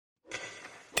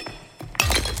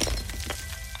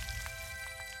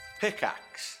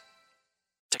Pickaxe.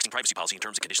 Texting privacy policy and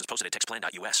terms and conditions posted at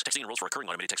textplan.us. Texting enrolls for recurring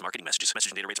automated text marketing messages.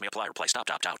 Message and data rates may apply. Reply stop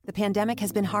to opt out. The pandemic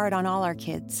has been hard on all our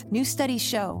kids. New studies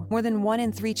show more than 1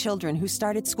 in 3 children who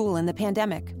started school in the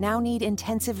pandemic now need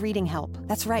intensive reading help.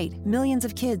 That's right. Millions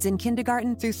of kids in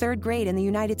kindergarten through 3rd grade in the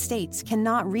United States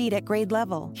cannot read at grade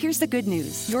level. Here's the good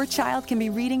news. Your child can be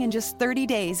reading in just 30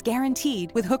 days,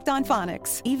 guaranteed, with Hooked on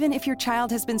Phonics. Even if your child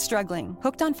has been struggling,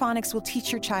 Hooked on Phonics will teach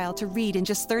your child to read in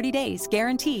just 30 days,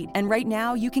 guaranteed. And right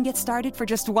now, you can get started for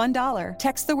just $1.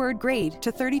 Text the word GRADE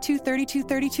to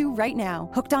 323232 right now.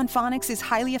 Hooked on Phonics is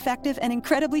highly effective and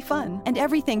incredibly fun, and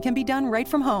everything can be done right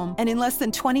from home and in less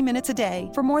than 20 minutes a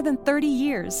day. For more than 30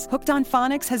 years, Hooked on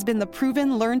Phonics has been the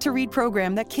proven learn-to-read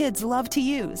program that kids love to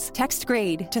use. Text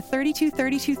GRADE to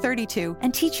 323232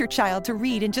 and teach your child to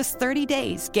read in just 30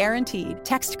 days, guaranteed.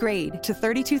 Text GRADE to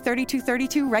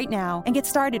 323232 right now and get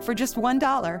started for just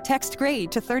 $1. Text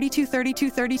GRADE to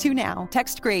 323232 now.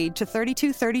 Text GRADE to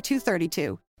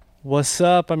 323232. What's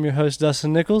up? I'm your host,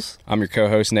 Dustin Nichols. I'm your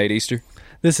co-host, Nate Easter.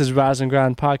 This is Rise and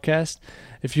Grind Podcast.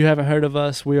 If you haven't heard of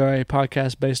us, we are a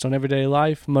podcast based on everyday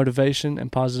life, motivation,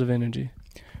 and positive energy.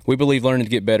 We believe learning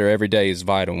to get better every day is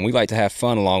vital, and we like to have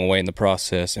fun along the way in the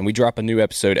process, and we drop a new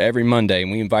episode every Monday,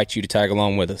 and we invite you to tag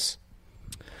along with us.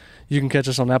 You can catch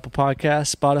us on Apple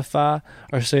Podcasts, Spotify,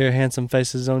 or see our handsome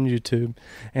faces on YouTube.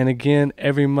 And again,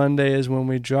 every Monday is when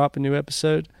we drop a new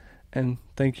episode, and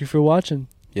thank you for watching.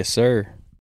 Yes, sir.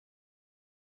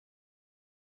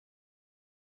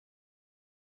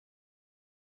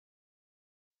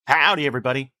 Howdy,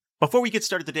 everybody. Before we get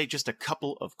started today, just a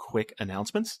couple of quick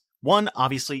announcements. One,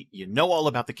 obviously, you know all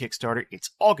about the Kickstarter.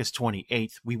 It's August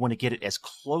 28th. We want to get it as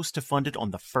close to funded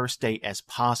on the first day as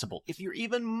possible. If you're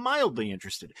even mildly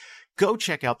interested, go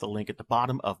check out the link at the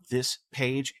bottom of this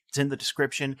page. It's in the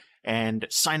description, and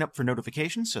sign up for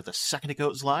notifications so the second it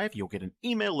goes live, you'll get an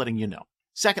email letting you know.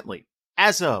 Secondly,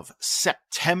 as of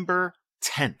September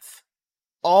 10th,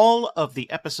 all of the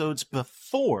episodes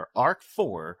before Arc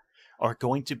 4 are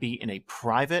going to be in a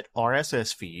private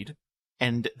RSS feed,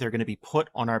 and they're going to be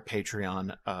put on our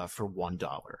Patreon for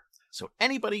 $1. So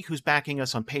anybody who's backing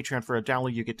us on Patreon for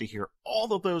 $1, you get to hear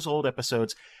all of those old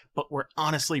episodes, but we're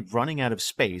honestly running out of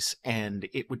space, and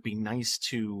it would be nice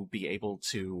to be able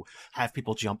to have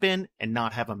people jump in and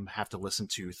not have them have to listen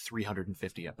to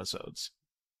 350 episodes.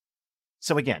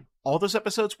 So again, all those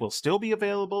episodes will still be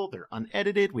available. They're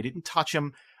unedited. We didn't touch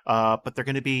them, but they're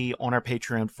going to be on our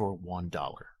Patreon for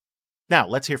 $1. Now,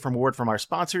 let's hear from a word from our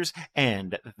sponsors,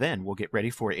 and then we'll get ready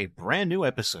for a brand new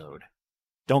episode.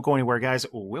 Don't go anywhere, guys.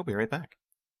 We'll be right back.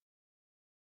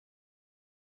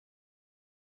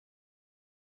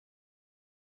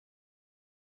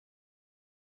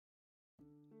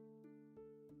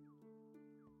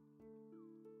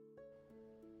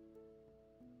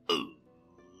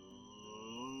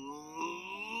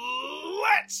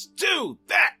 Let's do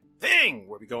that thing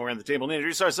where we go around the table and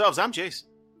introduce ourselves. I'm Jace.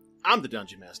 I'm the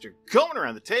Dungeon Master. Going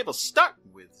around the table,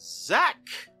 starting with Zach.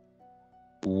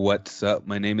 What's up?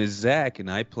 My name is Zach, and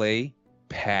I play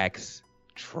Pax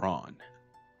Tron.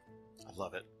 I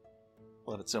love it.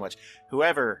 Love it so much.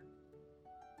 Whoever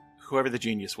the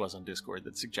genius was on Discord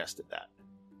that suggested that.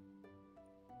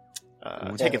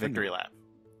 Take a victory lap.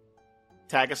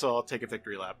 Tag us all, take a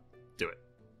victory lap. Do it.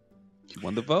 You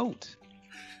won the vote.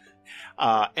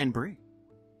 And Bree.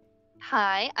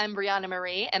 Hi, I'm Brianna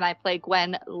Marie, and I play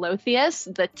Gwen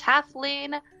Lothius, the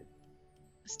Tathleen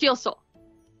Steel Soul.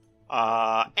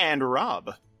 And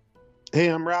Rob. Hey,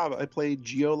 I'm Rob. I play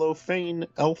Giolo Fane,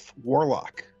 Elf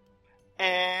Warlock.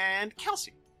 And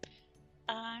Kelsey.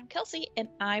 I'm Kelsey, and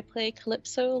I play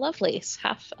Calypso Lovelace,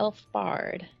 half-elf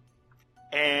bard.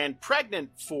 And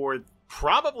pregnant for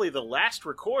probably the last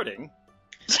recording.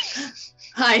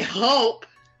 I hope.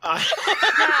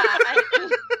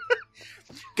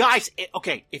 Guys,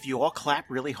 okay, if you all clap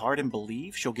really hard and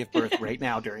believe, she'll give birth right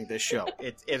now during this show.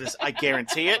 It is, I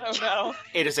guarantee it. Oh, no.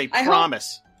 It is a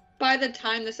promise. By the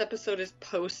time this episode is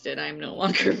posted, I'm no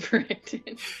longer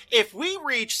pregnant. If we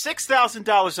reach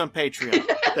 $6,000 on Patreon... We'll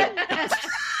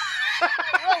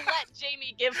let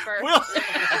Jamie give birth.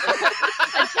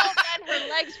 Until then, her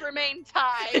legs remain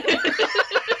tied.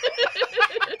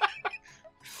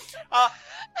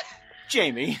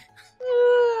 Jamie.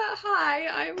 Hi,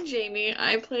 I'm Jamie.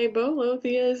 I play Bo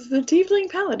Lothius, the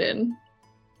Tiefling Paladin.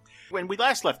 When we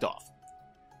last left off,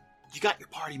 you got your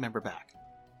party member back.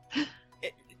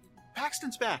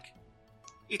 Paxton's back.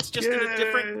 It's just in a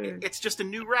different... It's just a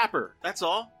new wrapper. That's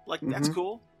all. Like, that's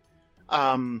cool.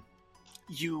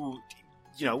 You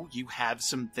have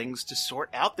some things to sort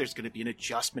out. There's going to be an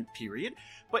adjustment period.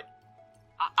 But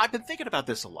I've been thinking about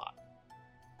this a lot.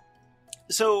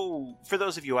 So, for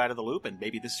those of you out of the loop, and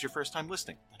maybe this is your first time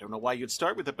listening, I don't know why you'd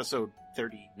start with episode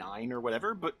 39 or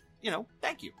whatever, but,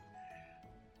 thank you.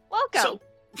 Welcome. So,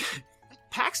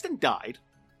 Paxton died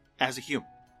as a human.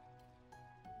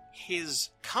 His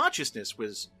consciousness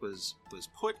was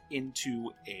put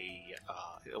into a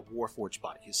Warforged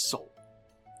body, his soul.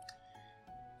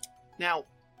 Now,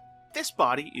 this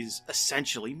body is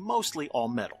essentially mostly all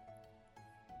metal.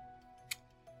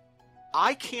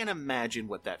 I can't imagine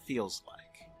what that feels like.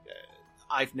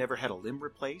 I've never had a limb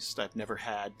replaced. I've never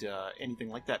had anything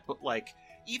like that. But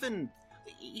even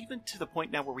to the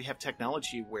point now where we have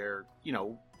technology where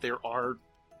there are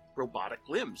robotic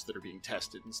limbs that are being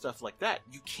tested and stuff like that,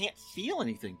 you can't feel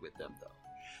anything with them though.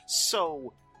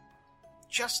 So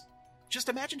just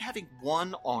imagine having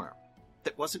one arm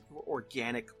that wasn't your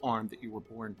organic arm that you were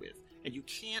born with, and you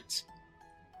can't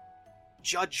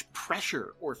judge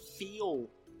pressure or feel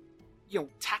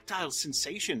tactile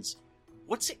sensations.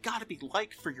 What's it got to be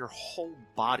like for your whole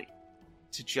body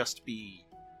to just be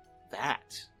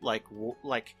that?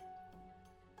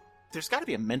 There's got to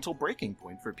be a mental breaking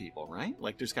point for people, right?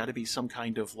 There's got to be some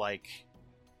kind of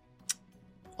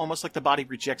almost like the body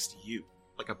rejects you,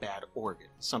 like a bad organ,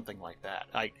 something like that.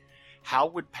 How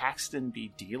would Paxton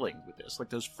be dealing with this?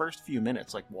 Those first few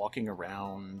minutes, walking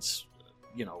around,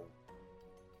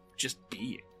 just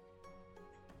being.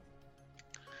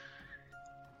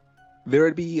 There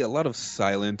would be a lot of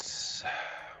silence.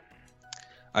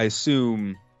 I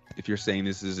assume if you're saying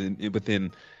this is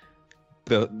within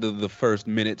the first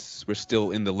minutes, we're still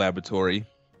in the laboratory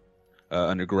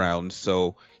underground,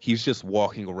 so he's just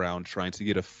walking around trying to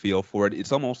get a feel for it.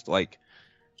 It's almost like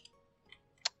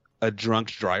a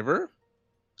drunk driver,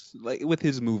 with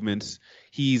his movements.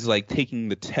 He's taking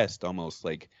the test, almost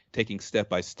taking step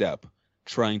by step,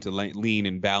 trying to lean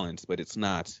and balance, but it's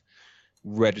not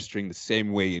registering the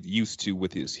same way it used to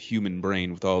with his human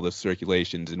brain, with all the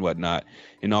circulations and whatnot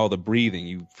and all the breathing.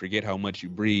 You forget how much you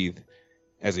breathe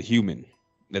as a human.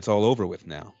 That's all over with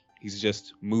now. He's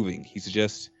just moving.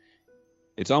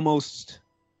 It's almost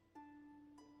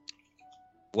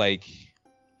like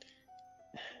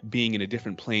being in a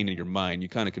different plane in your mind. You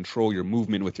kind of control your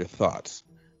movement with your thoughts,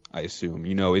 I assume.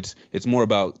 It's more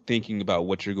about thinking about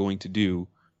what you're going to do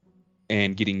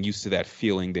and getting used to that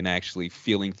feeling than actually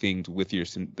feeling things with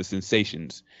the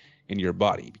sensations in your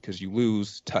body, because you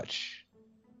lose touch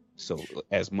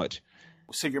as much.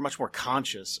 So you're much more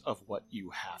conscious of what you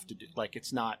have to do.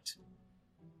 It's not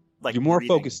you're more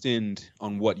breathing. focused in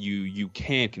on what you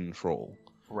can control.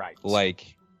 Right.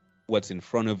 What's in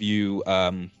front of you,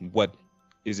 what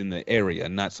is in the area,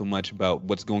 not so much about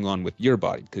what's going on with your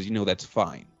body, because that's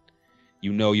fine.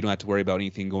 You don't have to worry about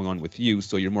anything going on with you,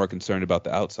 so you're more concerned about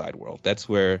the outside world. That's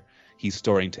where he's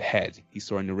starting to head. He's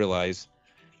starting to realize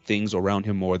things around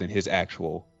him more than his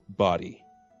actual body.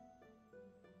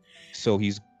 So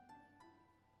he's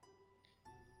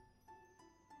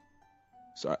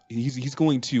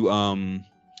going to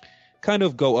kind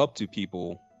of go up to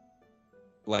people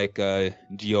like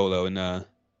Giolo and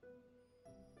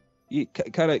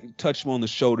kind of touch them on the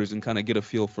shoulders and kind of get a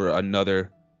feel for another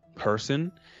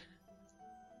person.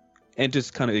 And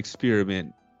just kind of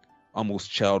experiment,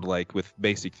 almost childlike, with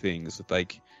basic things,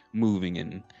 with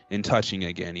moving and touching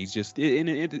again. He's just,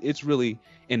 it's really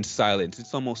in silence.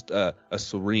 It's almost a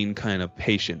serene kind of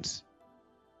patience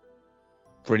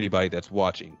for anybody that's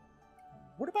watching.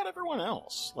 What about everyone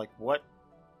else? What?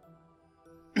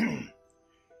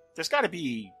 There's got to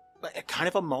be a kind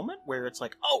of a moment where it's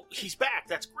oh, he's back.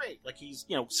 That's great. He's,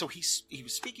 so he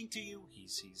was speaking to you.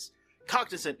 He's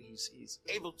cognizant. He's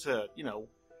able to,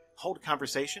 hold a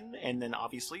conversation, and then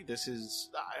obviously this is,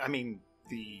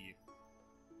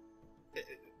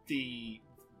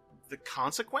 the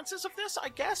consequences of this, I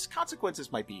guess.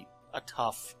 Consequences might be a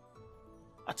tough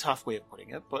way of putting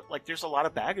it, but there's a lot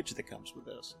of baggage that comes with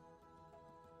this.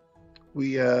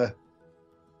 We hope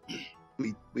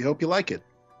you like it.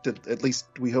 At least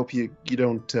we hope you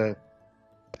don't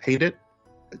hate it.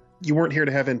 You weren't here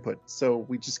to have input, so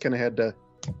we just kind of had to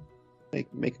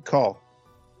make a call.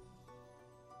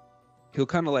 He'll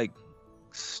kind of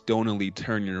stonily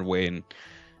turn your way and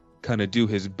kind of do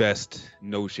his best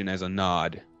notion as a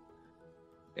nod,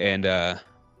 and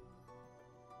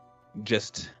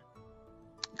just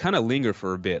kind of linger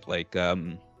for a bit.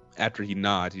 After he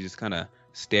nods, he just kind of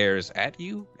stares at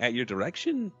you, at your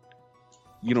direction.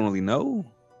 You don't really know,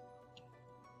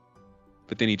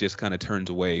 but then he just kind of turns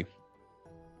away.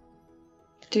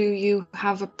 Do you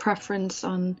have a preference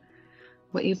on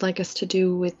what you'd like us to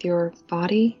do with your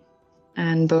body?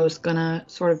 And Bo's gonna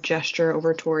sort of gesture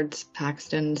over towards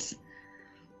Paxton's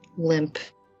limp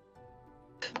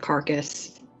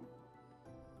carcass.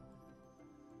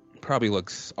 probably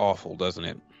looks awful, doesn't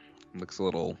it? Looks a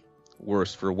little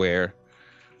worse for wear.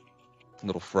 A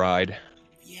little fried.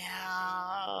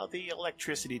 Yeah, the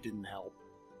electricity didn't help.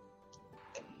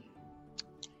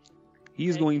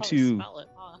 He's I going probably to... smell it,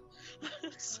 huh?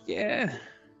 Yeah.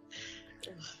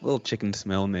 A little chicken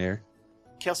smell in there.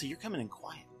 Kelsey, you're coming in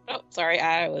quiet. Oh, sorry,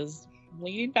 I was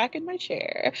leaning back in my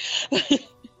chair.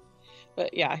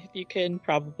 But yeah, you can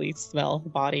probably smell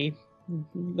body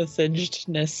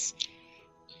massagedness.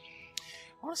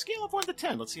 On a scale of 1 to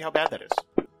 10, let's see how bad that is.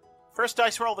 First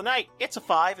dice roll of the night. It's a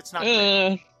 5. It's not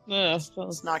great.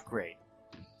 It's not great.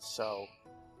 So,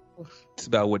 It's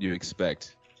about what you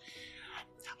expect.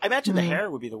 I imagine the hair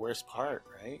would be the worst part,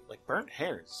 right? Like, burnt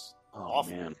hair is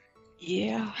awful. Man.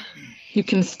 Yeah. You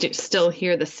can still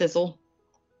hear the sizzle.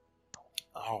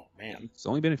 Oh, man. It's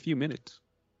only been a few minutes.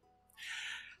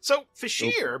 So,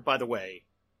 Fashir, by the way,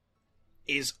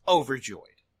 is overjoyed.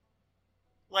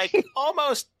 Like,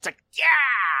 almost, like,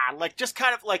 yeah! Like, just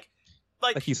kind of like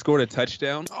Like he scored a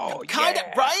touchdown? Oh, kind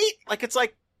yeah. of, right? Like, it's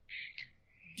like,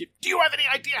 do you have any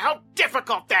idea how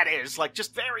difficult that is? Like,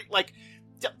 just very, like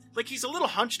he's a little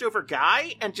hunched over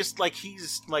guy, and just, like,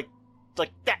 he's, like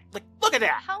that. Like, look at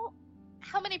that!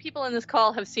 How many people in this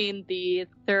call have seen the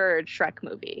third Shrek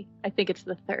movie? I think it's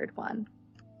the third one.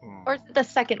 Or the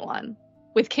second one.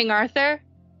 With King Arthur?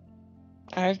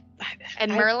 And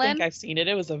Merlin? I think I've seen it.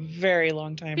 It was a very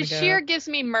long time ago. Bashir gives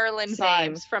me Merlin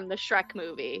Same. vibes from the Shrek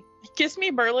movie. It gives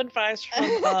me Merlin vibes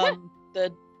from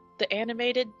the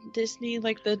animated Disney,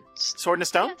 like the Sword in a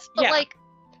Stone? Yes, but like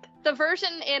the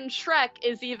version in Shrek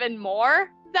is even more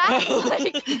that.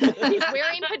 Like he's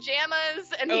wearing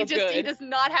pajamas and he does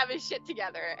not have his shit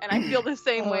together. And I feel the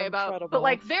same way about incredible. but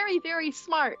like very, very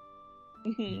smart.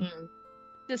 Mm-hmm.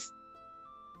 Just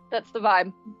that's the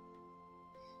vibe.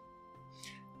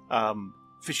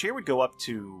 Fashir would go up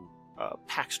to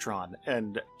Paxtron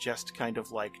and just kind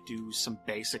of like do some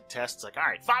basic tests, like, all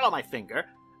right, follow my finger.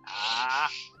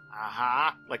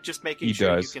 Like just making He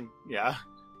sure does. you can, yeah.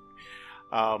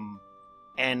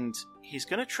 And he's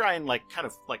gonna try and like kind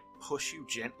of like push you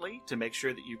gently to make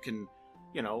sure that you can,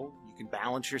 you can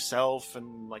balance yourself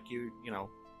and like you know,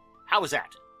 how was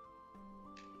that?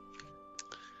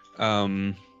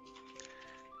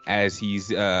 As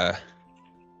he's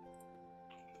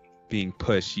being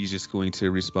pushed, he's just going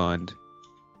to respond.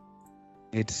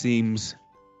 It seems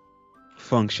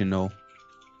functional.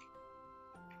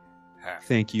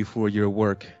 Thank you for your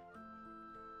work.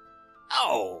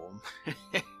 Oh,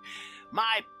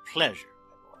 my pleasure,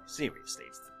 my boy. Seriously,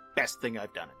 it's the best thing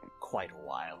I've done in quite a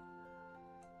while.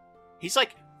 He's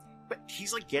like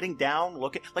getting down,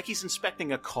 looking like he's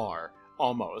inspecting a car,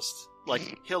 almost.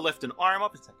 Like he'll lift an arm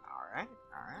up and say, all right.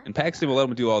 And Paxton will let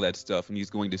him do all that stuff, and he's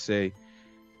going to say,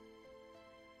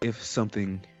 if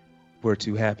something were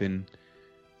to happen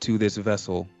to this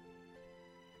vessel,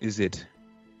 is it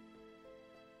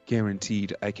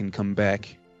guaranteed I can come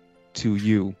back to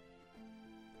you?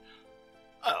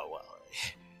 Oh, well,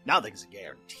 nothing's a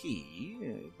guarantee,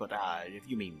 but if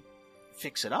you mean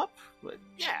fix it up, well,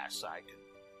 yes, I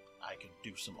can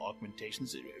do some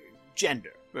augmentations.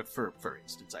 Gender, for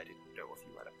instance, I didn't know if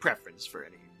you had a preference for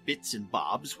any bits and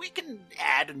bobs. We can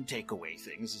add and take away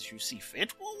things as you see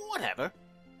fit, well, whatever.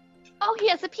 Oh, he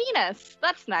has a penis.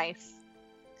 That's nice.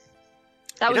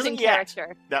 That He was in doesn't yet.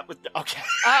 character. That was okay.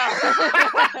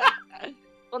 Oh.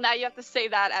 Well, now you have to say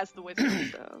that as the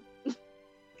wizard. So.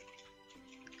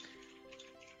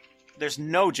 There's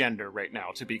no gender right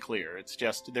now, to be clear. It's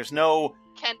just there's no.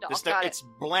 Kendall, It's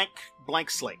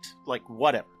blank slate. Like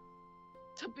whatever.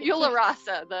 Tabula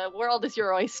rasa. The world is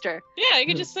your oyster. Yeah, you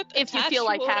can just sit if you attached feel to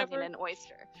like having whatever an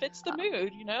oyster. fits the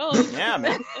mood, you know. Yeah,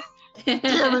 man.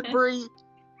 Damn it, Bree.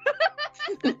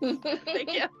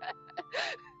 Thank you.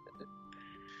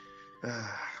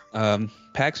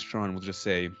 Paxtron will just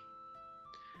say,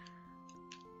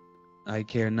 I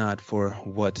care not for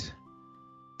what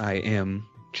I am,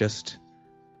 just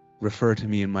refer to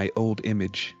me in my old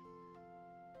image.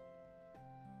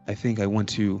 I think I want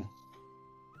to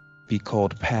be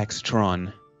called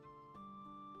Paxtron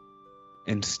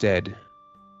instead,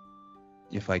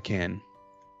 if I can.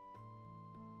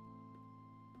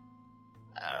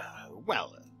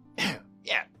 Well,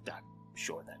 yeah, I'm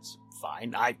sure that's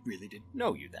fine. I really didn't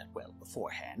know you that well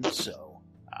beforehand, so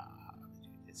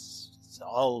it's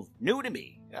all new to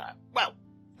me. Well,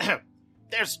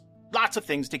 there's lots of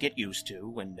things to get used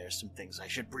to, and there's some things I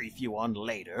should brief you on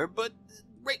later, but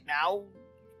right now,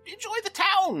 enjoy the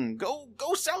town.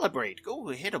 Go celebrate. Go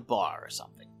hit a bar or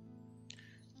something.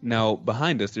 Now,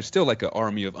 behind us, there's still like an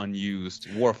army of unused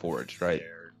Warforged, right?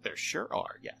 There sure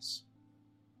are, yes.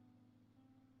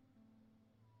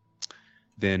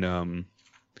 Then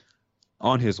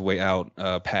On his way out,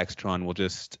 Paxtron will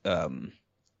just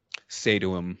say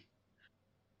to him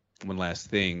one last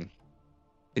thing.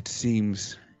 It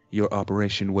seems your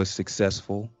operation was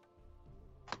successful.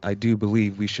 I do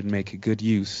believe we should make good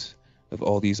use of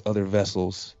all these other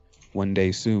vessels one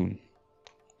day soon.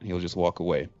 And he'll just walk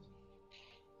away.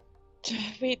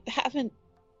 We haven't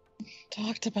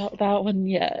talked about that one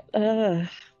yet.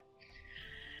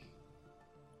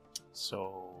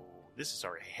 So this is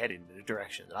already heading in the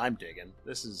direction that I'm digging.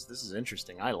 This is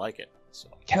interesting. I like it. So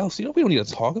Kelsey, we don't need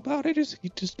to talk about it. You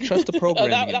just trust the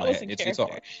programming. that was in it's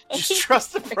all. just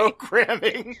trust the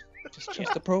programming. Just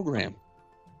trust the program.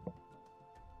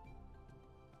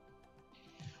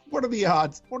 What are the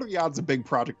odds? What are the odds a big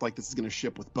project like this is going to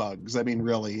ship with bugs? I mean,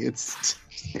 really, it's.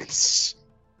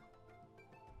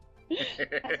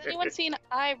 Has anyone seen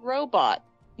iRobot?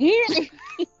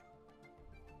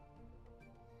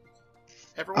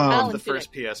 Everyone loved the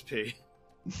first PSP.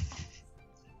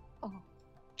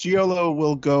 Giolo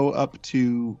will go up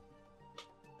to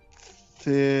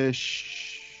Fashir.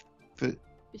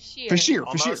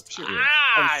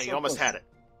 Ah, you almost had it.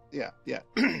 Yeah.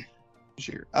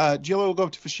 Fashir. Giolo will go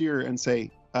up to Fashir and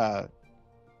say,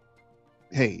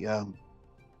 hey,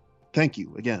 thank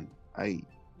you again. I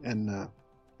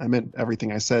meant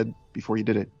everything I said before you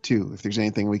did it too. If there's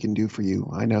anything we can do for you,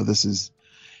 I know it's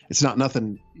not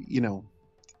nothing,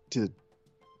 to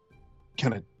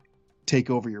kind of take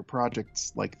over your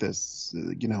projects like this.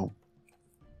 You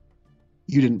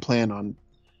didn't plan on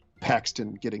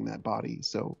Paxton getting that body,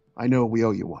 so I know we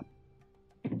owe you one.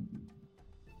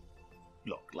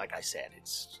 Look, like I said,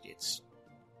 it's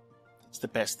the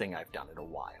best thing I've done in a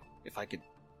while. If I could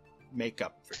make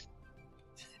up for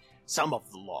some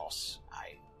of the loss,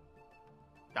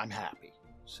 I'm happy.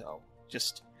 So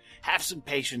just have some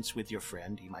patience with your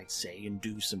friend. He might say and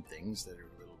do some things that are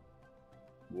a little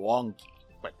wonky,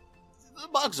 but the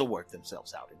bugs will work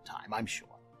themselves out in time, I'm sure.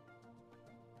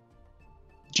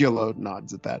 Giolo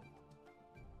nods at that.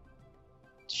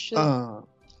 Go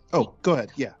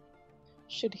ahead. Yeah.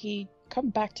 Should he come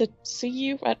back to see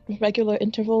you at regular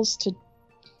intervals to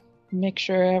make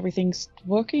sure everything's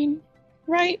working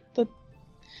right? The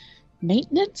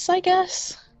maintenance, I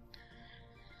guess?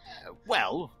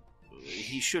 Well,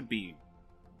 he should be,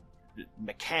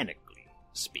 mechanically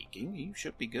speaking, he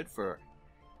should be good for,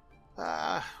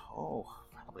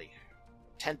 probably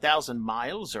 10,000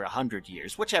 miles or 100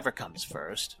 years, whichever comes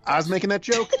first. I was making that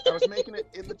joke. I was making it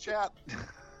in the chat.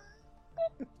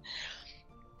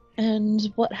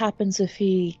 And what happens if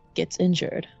he gets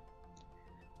injured?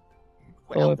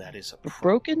 Well, or that is a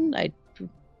broken? I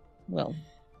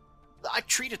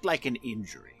treat it like an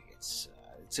injury. It's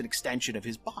an extension of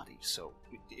his body, so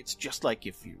it's just like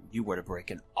if you were to break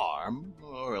an arm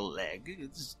or a leg.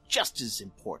 It's just as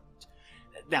important.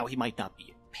 Now, he might not be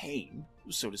in pain,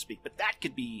 so to speak, but that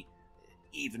could be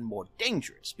even more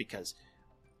dangerous, because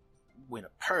when a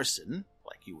person,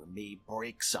 like you and me,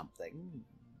 breaks something,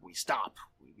 we stop.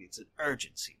 It's an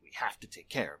urgency. We have to take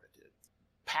care of it.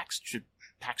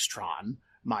 Paxtron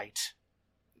might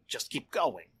just keep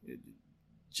going.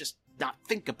 Just not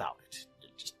think about it.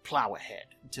 Just plow ahead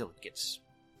until it gets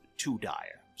too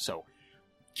dire. So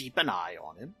keep an eye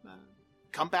on him.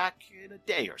 Come back in a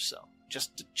day or so,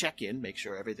 just to check in, make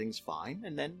sure everything's fine,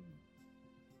 and then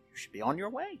you should be on your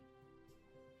way.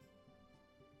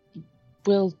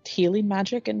 Will healing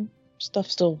magic and stuff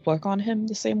still work on him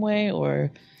the same way,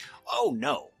 or? Oh,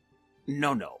 no.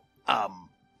 No.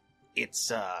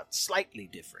 It's slightly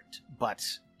different, but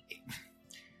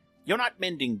you're not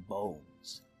mending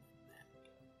bones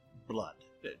and blood.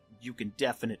 You can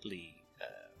definitely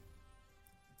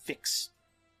fix.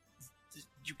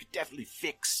 You could definitely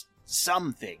fix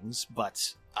some things,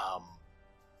 but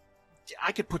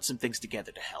I could put some things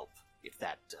together to help if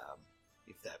that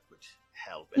would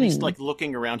help. And he's like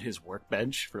looking around his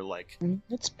workbench for like.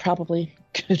 It's probably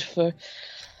good for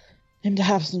him to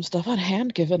have some stuff on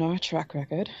hand, given our track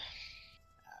record.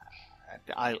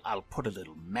 I'll put a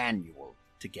little manual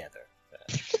together.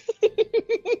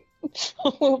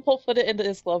 We'll put it into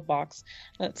his glove box.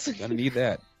 That's gonna need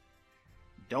that.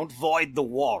 Don't void the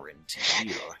warrant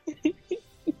either.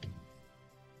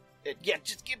 Yeah,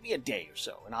 just give me a day or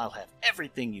so, and I'll have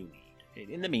everything you need.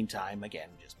 In the meantime, again,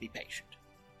 just be patient.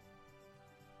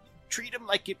 Treat him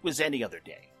like it was any other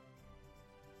day.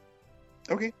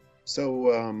 Okay,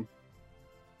 so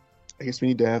I guess we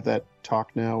need to have that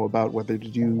talk now about whether to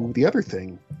do the other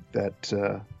thing that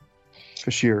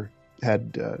Fashir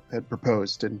had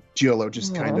proposed, and Giolo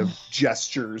just kind of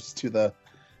gestures to the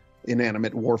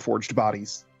inanimate warforged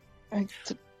bodies.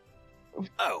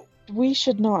 We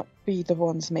should not be the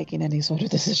ones making any sort of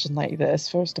decision like this,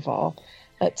 first of all.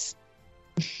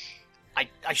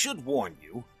 I should warn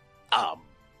you,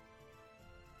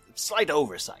 slight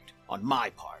oversight on my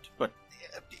part, but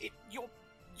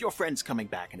your friend's coming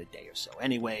back in a day or so.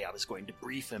 Anyway, I was going to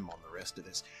brief him on the rest of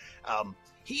this.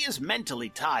 He is mentally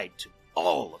tied to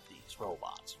all of these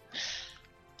robots.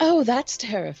 Oh, that's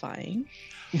terrifying.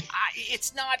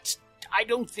 It's not... I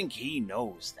don't think he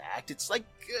knows that. It's like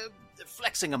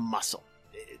flexing a muscle.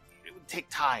 It would take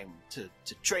time to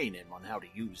train him on how to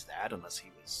use that, unless he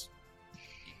was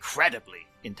incredibly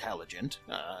intelligent.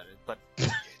 But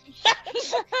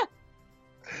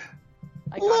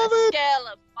like on a scale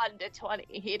of 1 to 20,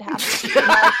 he'd have to be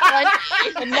about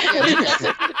 20.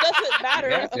 It doesn't matter.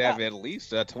 You have to have at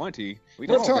least a 20. We're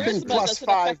talking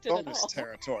 +5 bonus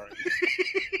territory.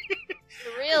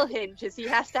 The real hinge is he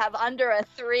has to have under a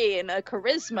 3 in a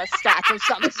charisma stat of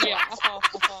some sort.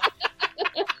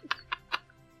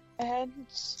 And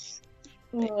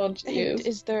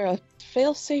is there a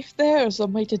failsafe there, or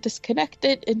some way to disconnect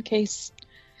it in case?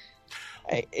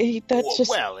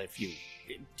 Well,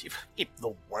 if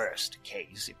the worst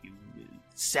case, if you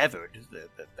severed the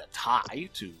tie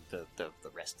to the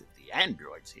rest of the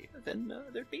androids here, then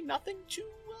there'd be nothing to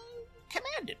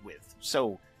command it with.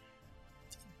 So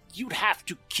you'd have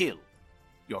to kill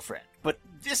your friend. But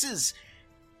this is...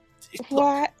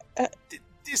 What?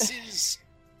 This is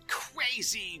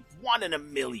crazy 1 in a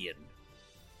million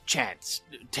chance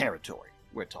territory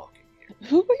we're talking here.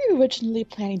 Who were you originally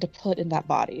planning to put in that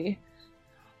body?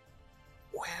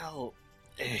 Well,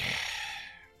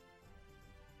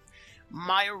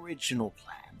 my original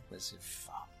plan was if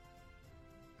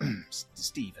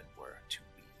Stephen were to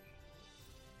be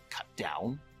cut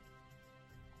down,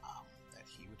 that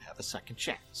he would have a second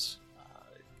chance.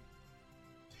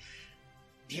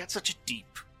 He had such a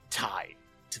deep tie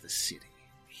to the city.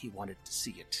 He wanted to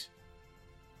see it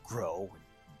grow and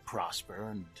prosper,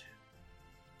 and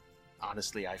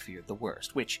honestly, I feared the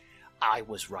worst, which I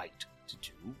was right to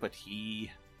do, but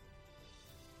he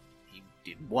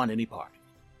didn't want any part of it.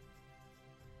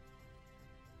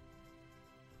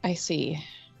 I see.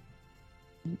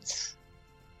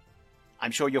 I'm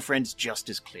sure your friend's just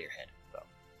as clear-headed, though.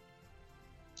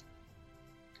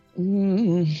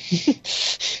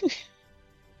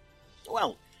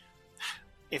 Well,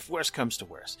 if worse comes to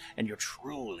worse, and you're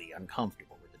truly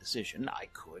uncomfortable with the decision, I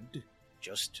could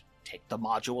just take the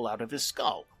module out of his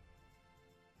skull.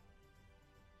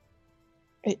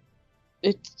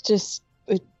 It's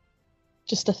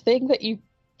just a thing that you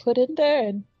put in there,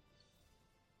 and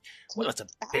well, it's a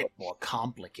bit more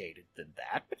complicated than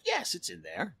that, but yes, it's in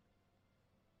there.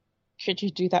 Should you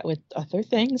do that with other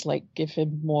things, like give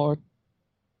him more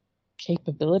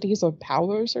capabilities or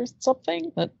powers or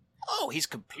something? Oh, he's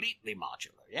completely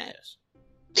modular, yes.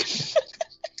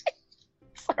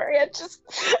 Sorry, I just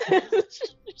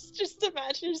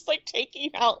imagine just like taking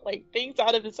out like things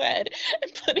out of his head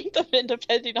and putting them in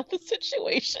depending on the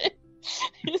situation.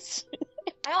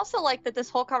 I also like that this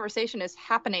whole conversation is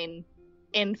happening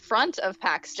in front of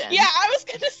Paxton. Yeah, I was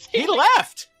gonna say he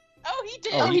left. Oh, he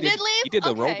did. Oh, he did leave. He did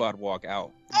the Okay. robot walk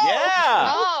out.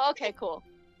 Yeah. Oh, okay, cool.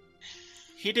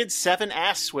 He did 7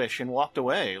 ass swish and walked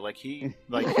away.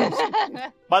 By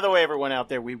the way, everyone out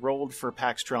there, we rolled for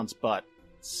Paxtron's butt.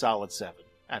 Solid 7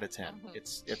 out of 10.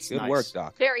 It's Good nice. work,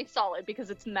 Doc. Very solid because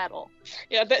it's metal.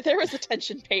 Yeah, there was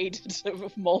attention paid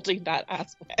to molding that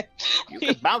aspect. You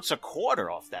could bounce a quarter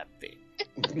off that thing.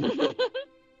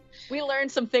 We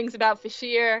learned some things about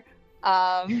Fashir.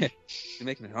 You're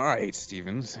making it all right,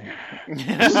 Stevens.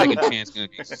 The second chance is going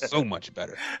to be so much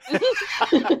better.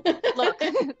 Look,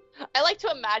 I like to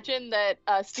imagine that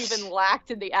Stephen lacked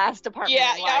in the ass department.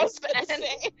 Yeah, in I was life, gonna and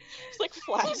say, it's like he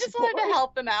flash just wanted to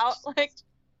help him out. Like,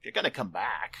 You're gonna come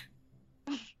back.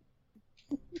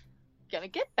 gonna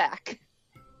get back.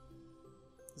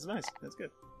 It's nice. That's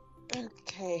good.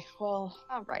 Okay, well,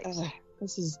 all right.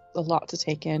 This is a lot to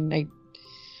take in.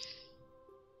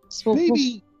 We'll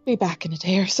Maybe be back in a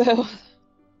day or so.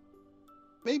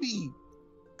 Maybe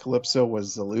Calypso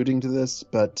was alluding to this,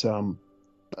 but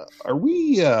are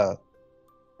we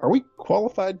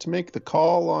qualified to make the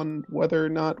call on whether or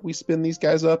not we spin these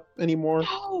guys up anymore?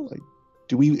 No.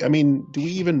 Do we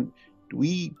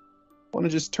want to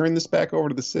just turn this back over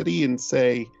to the city and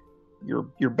say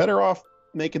you're better off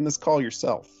making this call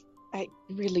yourself? I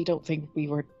really don't think we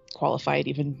were qualified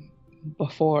even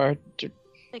before. I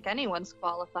think anyone's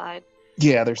qualified.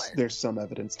 Yeah, there's some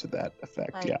evidence to that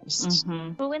effect. Like, Yes.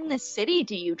 Who in the city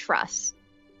do you trust?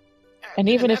 And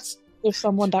even if there's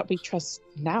someone that we trust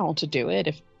now to do it,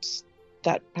 if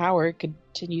that power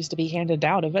continues to be handed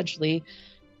down eventually,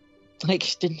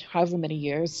 like in however many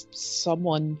years,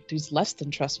 someone who's less than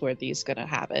trustworthy is going to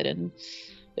have it, and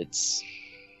it's...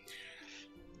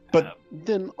 But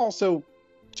then also,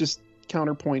 just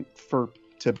counterpoint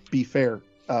to be fair,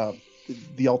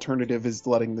 the alternative is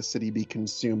letting the city be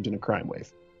consumed in a crime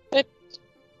wave.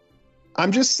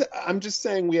 I'm just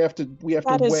saying we have to weigh.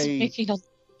 That is making a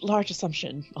large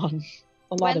assumption on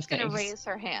a lot of things. Gwen's gonna raise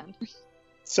her hand.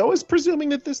 So is presuming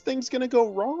that this thing's gonna go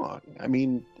wrong. I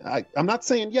mean, I'm not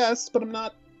saying yes, but I'm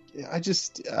not. I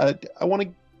just I want to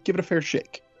give it a fair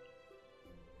shake.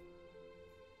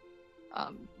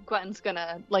 Gwen's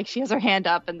gonna, like, she has her hand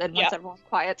up, and then once everyone's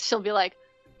quiet, she'll be like,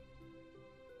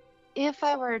 if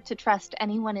I were to trust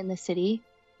anyone in the city,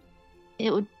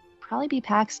 it would probably be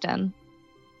Paxton.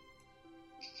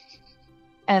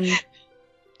 And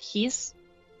he's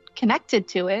connected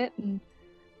to it. And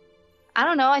I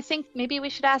don't know, I think maybe we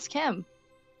should ask him.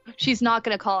 She's not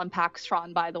going to call him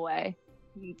Paxtron, by the way.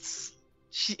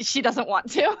 She doesn't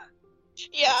want to.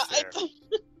 Yeah.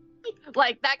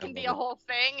 Like, that can be a whole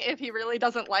thing if he really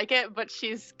doesn't like it, but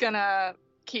she's going to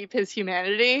keep his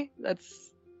humanity. That's...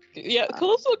 Yeah,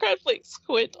 Calypso kind of like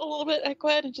squint a little bit at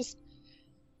Gwen and just...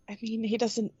 I mean, he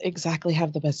doesn't exactly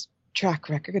have the best track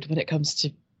record when it comes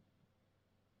to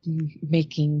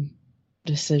making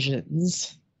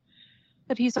decisions.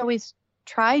 But he's always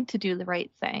tried to do the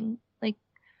right thing. Like,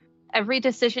 every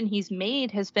decision he's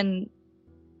made has been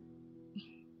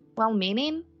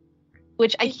well-meaning,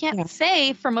 which I can't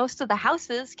say for most of the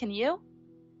houses. Can you?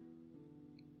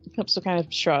 Calypso kind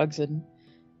of shrugs and,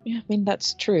 yeah, I mean,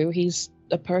 that's true. He's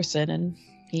a person and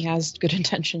he has good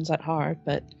intentions at heart,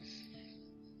 but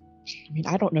I mean,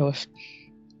 I don't know if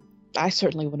I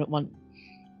certainly wouldn't want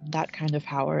that kind of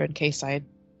power in case I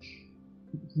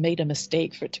made a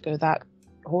mistake for it to go that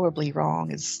horribly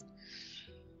wrong. Isn't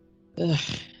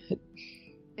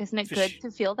it good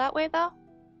to feel that way, though?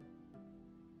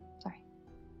 Sorry.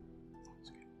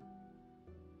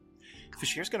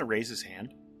 Fashir's going to raise his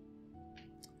hand.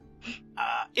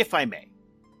 If I may.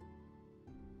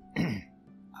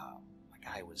 Like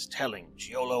I was telling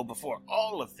Giolo before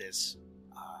all of this,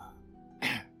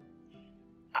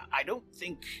 I don't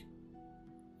think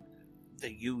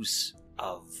the use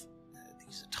of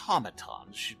these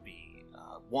automatons should be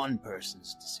one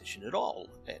person's decision at all,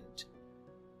 and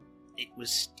it was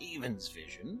Stephen's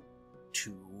vision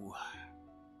to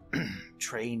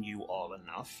train you all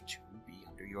enough to be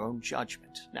under your own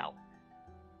judgment. Now,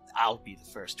 I'll be the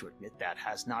first to admit that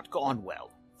has not gone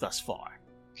well thus far.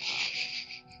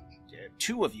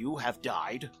 2 of you have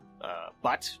died,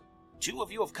 but 2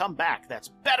 of you have come back. That's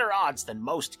better odds than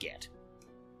most get.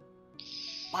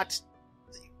 But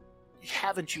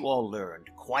haven't you all learned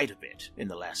quite a bit in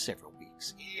the last several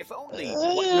weeks? If only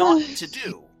what not to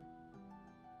do.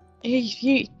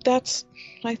 That's...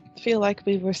 I feel like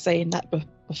we were saying that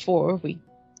before we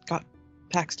got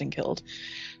Paxton killed.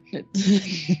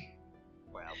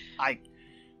 Well,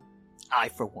 I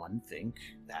for one think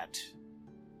that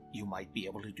you might be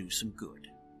able to do some good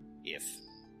if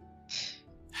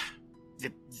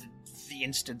the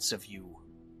instance of you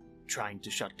trying to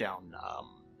shut down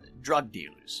drug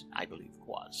dealers, I believe it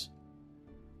was.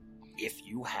 If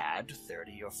you had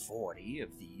 30 or 40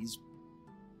 of these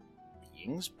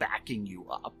beings backing you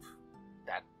up,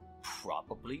 that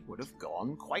probably would have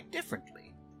gone quite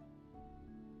differently.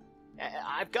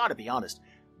 I've got to be honest,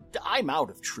 I'm out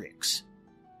of tricks.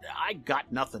 I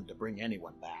got nothing to bring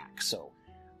anyone back, so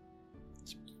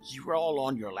you're all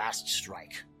on your last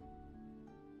strike.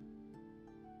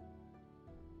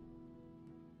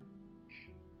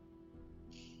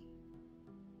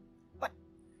 But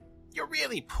you're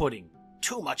really putting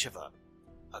too much of a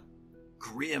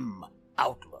grim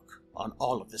outlook on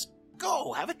all of this.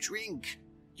 Go, have a drink.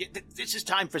 This is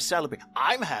time for celebrating.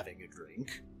 I'm having a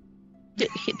drink.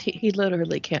 He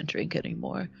literally can't drink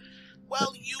anymore.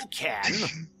 Well, you can.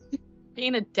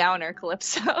 Being a downer,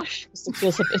 Calypso. It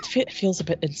feels a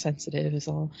bit insensitive is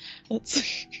all. Then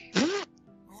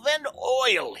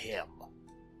oil him.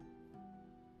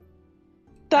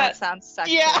 That sounds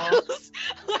sexual. Yes.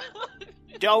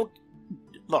 Don't...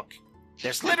 Look,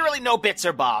 there's literally no bits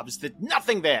or bobs. There's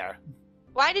nothing there.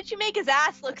 Why did you make his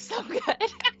ass look so good?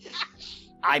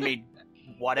 I mean,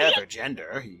 whatever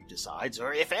gender he decides,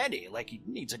 or if any, like he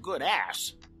needs a good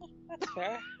ass. That's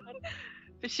fair.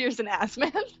 Bashir's an ass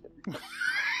man.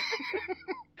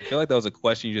 I feel like that was a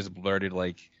question you just blurted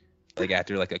like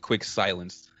after like a quick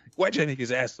silence. Why'd you make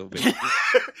his ass so big?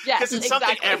 Yes, because it's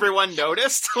something everyone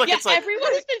noticed. Like, yeah, it's like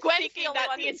everyone's been Gwen thinking that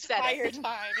that the entire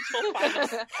time until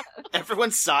finally.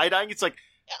 Everyone's side-eyeing. It's like,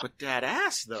 but that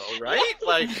ass though, right?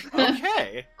 Like,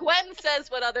 okay. Gwen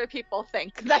says what other people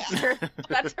think. That's her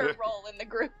role in the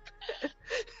group.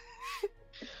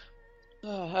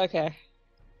 Oh, okay.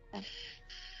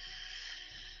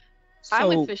 I'm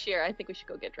with Bashir. I think we should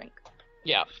go get a drink.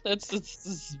 Yeah,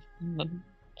 it's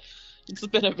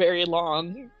been a very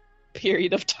long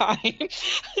period of time.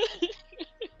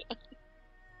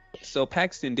 So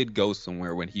Paxton did go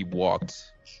somewhere when he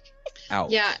walked out.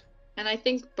 Yeah, and I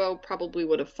think Bo probably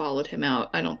would have followed him out.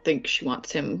 I don't think she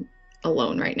wants him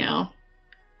alone right now.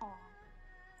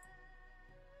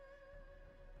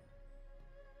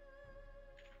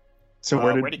 So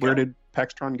where did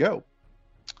Paxtron go?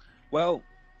 Well,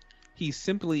 he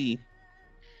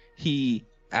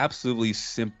absolutely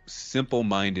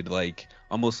simple-minded, like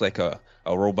almost like a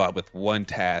robot with one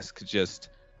task, just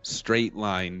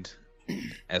straight-lined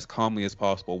as calmly as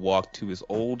possible, walked to his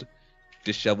old,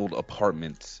 disheveled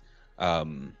apartment.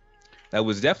 That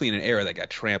was definitely in an era that got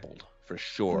trampled, for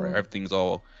sure. Mm. Everything's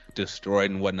all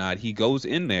destroyed and whatnot. He goes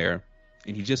in there,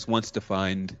 and he just wants to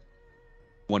find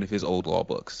one of his old law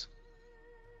books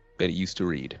that he used to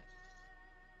read.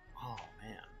 Oh,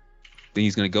 man. Then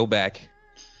he's going to go back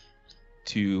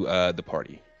to the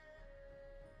party.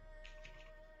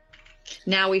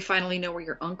 Now we finally know where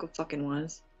your uncle fucking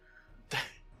was.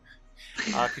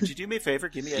 Could you do me a favor?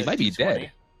 Give me a He might be D20.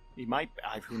 dead. He might.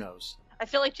 Who knows? I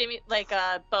feel like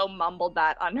Bo mumbled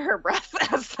that under her breath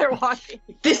as they're walking.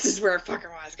 This is where it fucking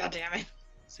was. God damn it.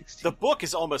 16. The book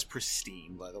is almost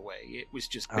pristine, by the way. It was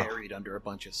just buried under a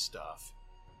bunch of stuff.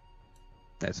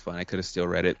 That's fine. I could have still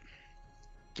read it.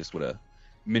 Just would have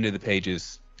minted the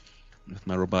pages with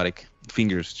my robotic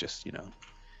fingers. Just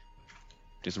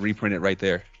reprint it right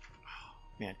there.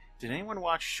 Man, did anyone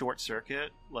watch Short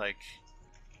Circuit? Like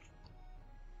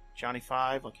Johnny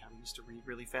Five? Like how he used to read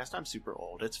really fast? I'm super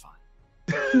old. It's fine.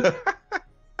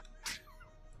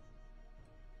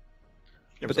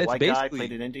 There was a white guy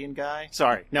played an Indian guy.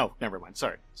 Sorry, no, never mind.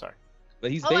 Sorry.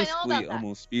 But he's basically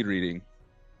almost speed reading.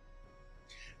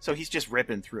 So he's just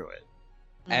ripping through it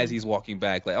as he's walking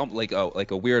back, like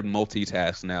a weird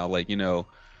multitask now,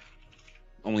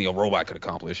 only a robot could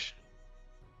accomplish.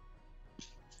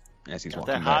 As he's got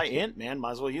walking that high back. int, man.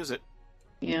 Might as well use it.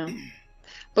 Yeah.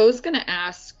 Bo's gonna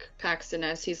ask Paxton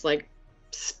as he's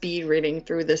speed reading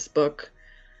through this book.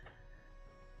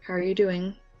 How are you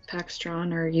doing,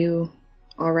 Paxtron? Are you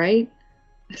alright?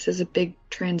 This is a big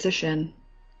transition.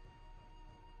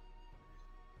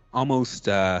 Almost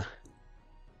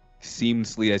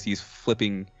seamlessly as he's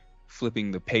flipping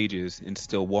the pages and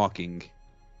still walking,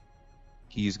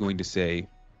 he's going to say,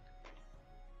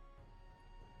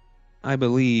 I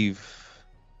believe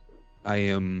I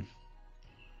am...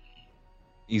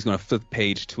 He's going to flip the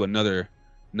page to another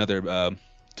term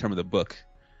of the book,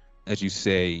 as you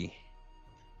say,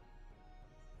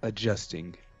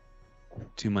 adjusting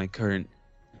to my current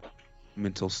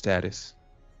mental status.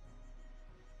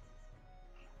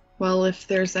 Well, if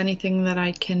there's anything that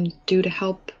I can do to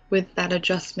help with that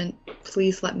adjustment,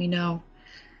 please let me know.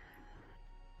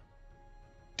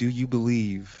 Do you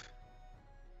believe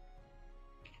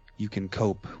you can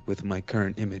cope with my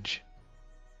current image?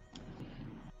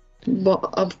 Well,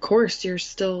 of course, you're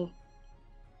still,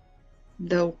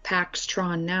 though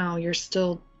Paxtron now, you're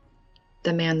still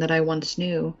the man that I once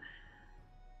knew.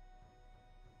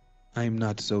 I'm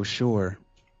not so sure.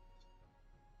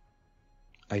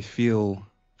 I feel,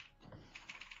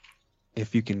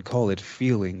 if you can call it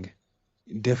feeling,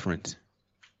 different,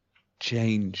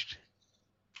 changed.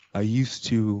 I used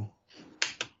to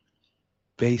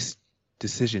base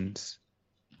decisions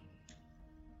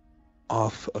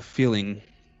off a feeling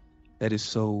that is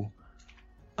so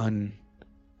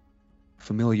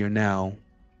unfamiliar now.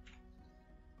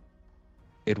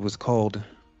 It was called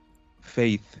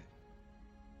faith.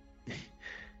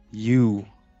 You,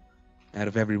 out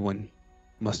of everyone,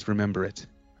 must remember it,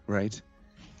 right?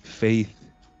 Faith.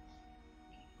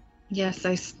 Yes,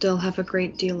 I still have a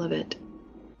great deal of it.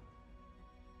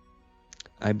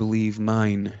 I believe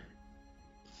mine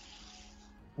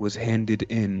was handed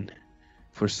in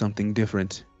for something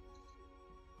different.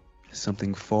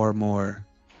 Something far more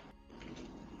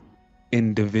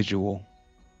individual.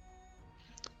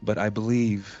 But I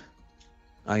believe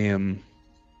I am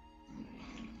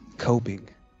coping.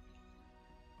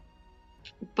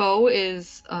 Bo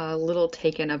is a little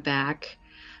taken aback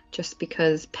just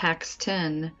because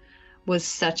Paxton was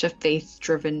such a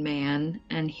faith-driven man,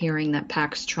 and hearing that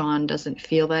Paxtron doesn't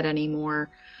feel that anymore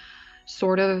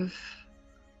sort of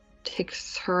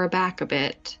takes her aback a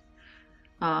bit.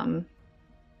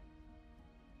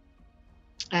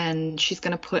 And she's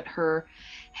going to put her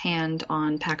hand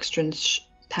on Paxtron's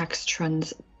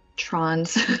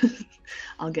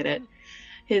I'll get it,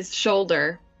 his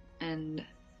shoulder, and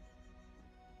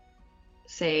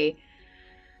say,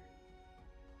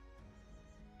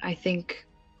 I think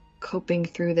coping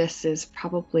through this is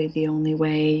probably the only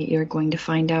way you're going to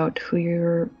find out who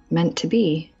you're meant to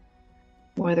be.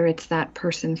 Whether it's that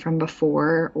person from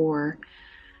before or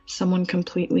someone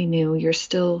completely new, you're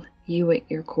still you at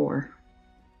your core.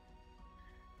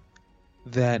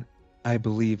 That I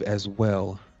believe as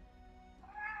well.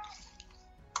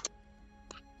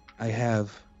 I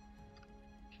have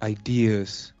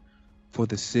ideas for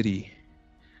the city.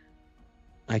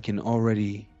 I can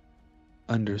already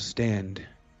understand.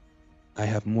 I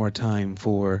have more time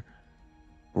for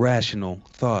rational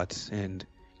thoughts and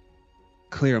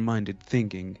clear-minded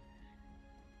thinking.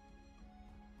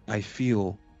 I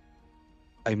feel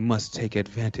I must take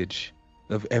advantage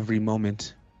of every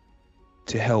moment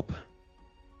to help.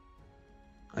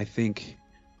 I think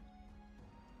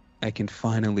I can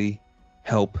finally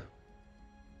help.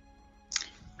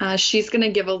 She's going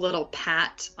to give a little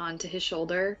pat onto his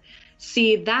shoulder.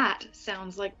 See, that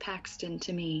sounds like Paxton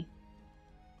to me.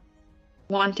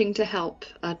 Wanting to help,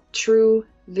 a true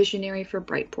visionary for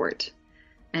Brightport,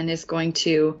 and is going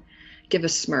to give a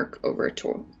smirk over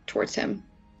towards him.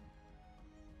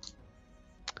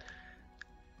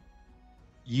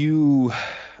 You,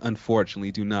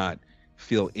 unfortunately, do not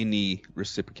feel any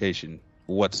reciprocation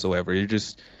whatsoever.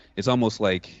 It's almost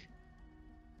like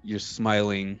you're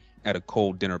smiling at a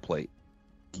cold dinner plate.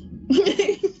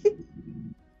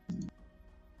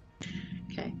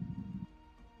 Okay.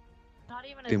 Not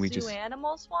even a zoo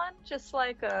animals one? Just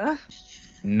like a...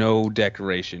 No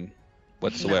decoration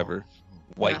whatsoever. No,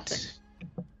 white. nothing.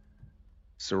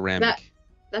 Ceramic.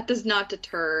 That does not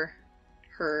deter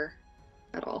her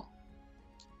at all.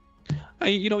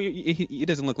 It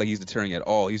doesn't look like he's deterring at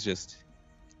all. He's just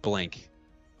blank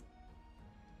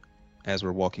as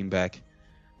we're walking back.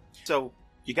 So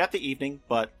you got the evening,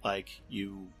 but like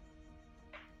you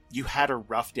had a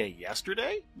rough day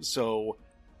yesterday, so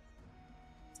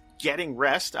getting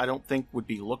rest I don't think would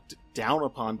be looked down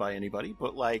upon by anybody,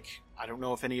 but like I don't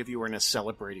know if any of you are in a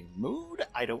celebrating mood.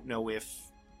 I don't know if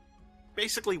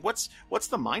basically what's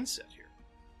the mindset here?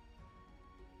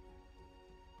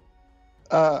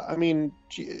 I mean,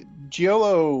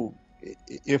 Giolo,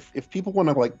 if people want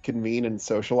to like convene and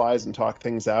socialize and talk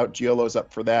things out, Giolo's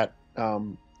up for that.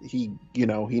 He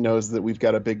knows that we've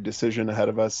got a big decision ahead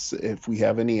of us if we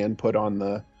have any input on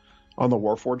the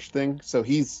Warforged thing. So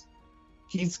he's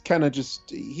kind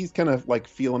of like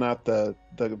feeling out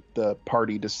the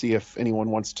party to see if anyone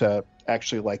wants to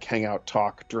actually like hang out,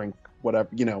 talk, drink, whatever,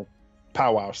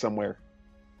 powwow somewhere.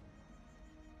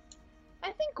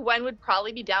 I think Gwen would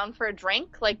probably be down for a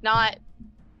drink. Like, not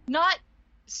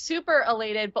super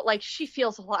elated, but, like, she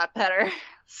feels a lot better.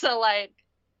 So, like,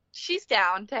 she's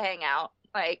down to hang out.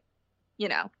 Like,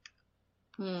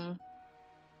 And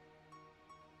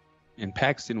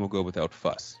Paxton will go without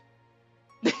fuss.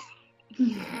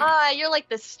 You're like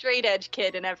the straight edge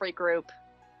kid in every group.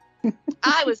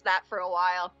 I was that for a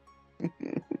while.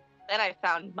 Then I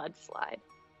found Mudslide.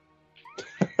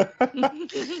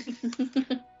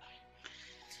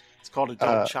 It's called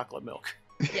adult chocolate milk.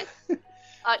 Yes.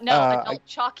 Adult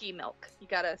chalky milk. You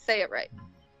gotta say it right.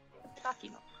 Chalky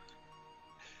milk.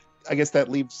 I guess that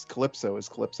leaves Calypso. Is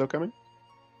Calypso coming?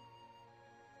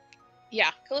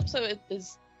 Yeah, Calypso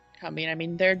is coming. I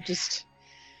mean, they're just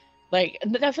like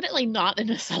definitely not in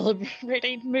a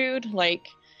celebrating mood. Like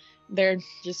they're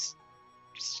just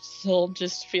still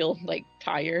just feel like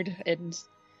tired and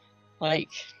like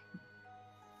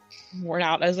worn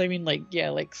out. As I mean, like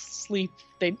like sleep.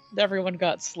 Everyone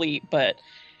got sleep, but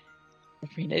I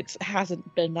mean it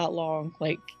hasn't been that long.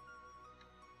 Like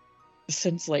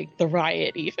since like the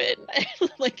riot even.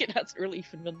 Like it hasn't really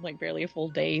even been like barely a full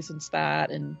day since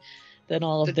that, and then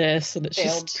all of this, and it's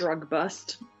failed just drug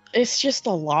bust. It's just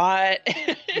a lot.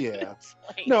 Yeah.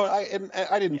 Like, No,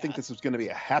 I didn't think this was going to be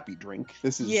a happy drink.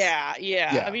 This is yeah.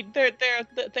 I mean,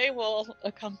 they will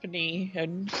accompany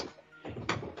and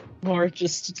more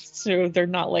just so they're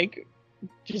not like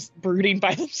just brooding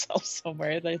by themselves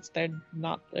somewhere. They're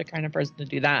not the kind of person to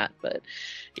do that. But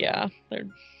yeah, they're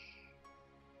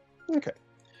okay.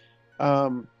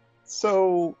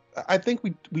 So I think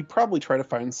we probably try to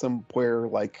find somewhere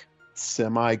like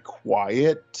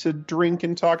semi-quiet to drink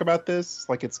and talk about this.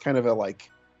 Like it's kind of a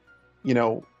like, we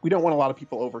don't want a lot of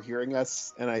people overhearing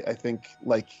us, and I think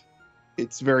like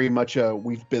it's very much a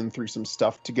we've been through some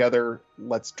stuff together.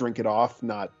 Let's drink it off.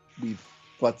 Not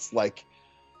let's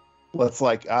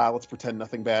pretend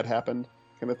nothing bad happened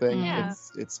kind of thing. Yeah.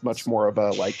 It's much more of a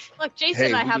like. Look, Jason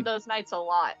and I have those nights a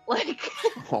lot. Like.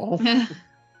 Oh.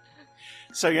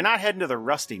 So you're not heading to the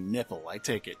Rusty Nipple, I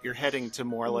take it. You're heading to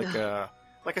more like a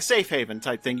safe haven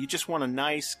type thing. You just want a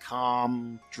nice,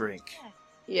 calm drink.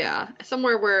 Yeah,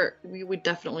 somewhere where we would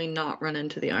definitely not run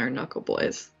into the Iron Knuckle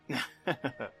Boys.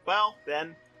 Well,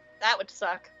 then That would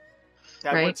suck.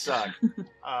 that Right. would suck.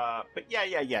 But yeah.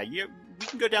 We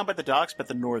can go down by the docks, but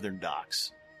the northern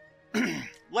docks.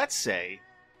 Let's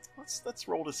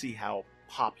roll to see how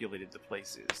populated the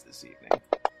place is this evening.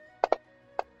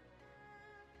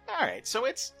 All right, so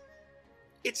it's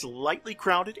lightly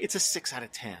crowded. It's a 6 out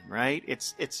of 10, right?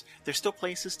 It's there's still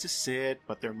places to sit,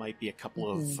 but there might be a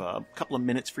couple of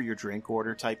minutes for your drink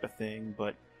order type of thing.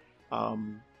 But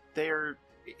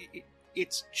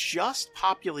it's just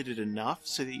populated enough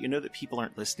so that you know that people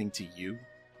aren't listening to you.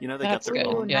 You know, they That's got their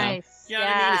good. own. Yeah. Nice. You know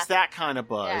what I mean? It's that kind of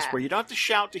buzz Yeah. where you don't have to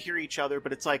shout to hear each other,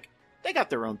 but it's like they got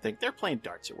their own thing. They're playing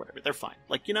darts or whatever. They're fine.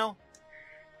 Like, you know.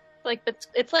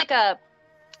 It's like a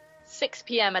 6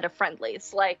 p.m. at a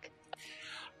Friendly's. Like,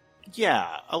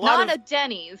 Yeah, a lot not of a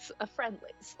Denny's, a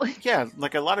Friendly's. yeah,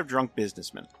 like a lot of drunk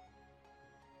businessmen.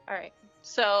 All right.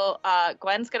 So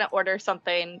Gwen's gonna order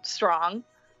something strong.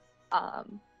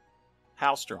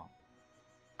 How strong?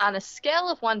 On a scale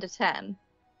of 1 to 10,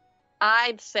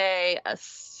 I'd say a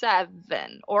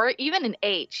 7 or even an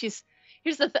 8.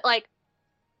 Here's the thing, like,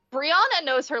 Brianna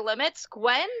knows her limits.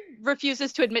 Gwen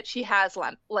refuses to admit she has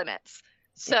limits.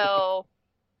 So,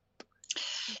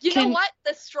 you know what?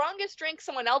 The strongest drink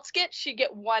someone else gets, she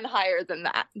get 1 higher than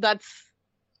that. That's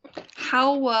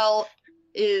How well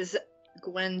is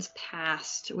Gwen's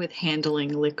past with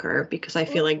handling liquor? Because I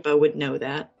feel like Bo would know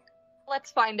that. Let's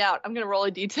find out. I'm gonna roll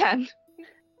a d10.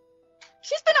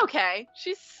 She's been okay.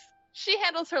 She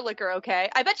handles her liquor okay.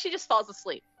 I bet she just falls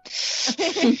asleep.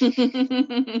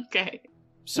 Okay.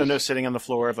 So no sitting on the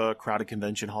floor of a crowded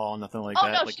convention hall, nothing like Oh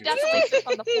that. no, like she you're just- definitely sits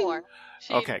on the floor.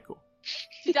 Okay, cool.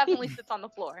 She definitely sits on the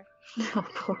floor. Oh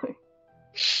boy.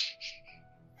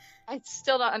 I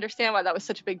still don't understand why that was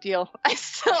such a big deal. I'd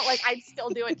still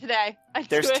do it today. I'd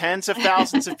There's do it. tens of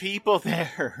thousands of people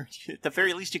there. At the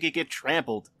very least, you could get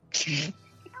trampled. I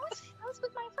was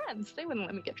with my friends. They wouldn't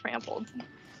let me get trampled.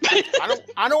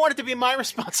 I don't want it to be my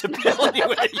responsibility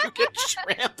whether you get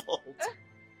trampled.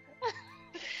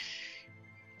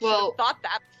 Well, Thought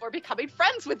that before becoming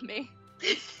friends with me.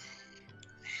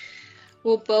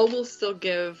 well, Bo will still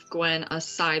give Gwen a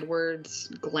sidewards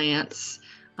glance,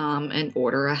 and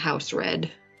order a house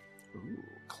red. Ooh,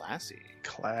 classy.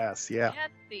 Class, yeah.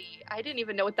 Fancy. I didn't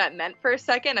even know what that meant for a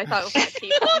second. I thought it was like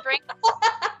people drink.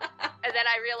 And then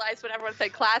I realized when everyone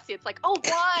said classy, it's like, oh,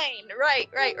 wine. Right.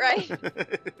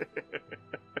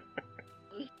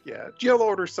 Yeah, Jill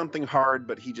orders something hard,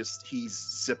 but he's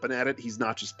sipping at it. He's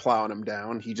not just plowing him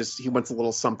down. He wants a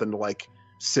little something to like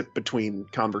sip between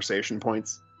conversation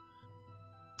points.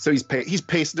 So he's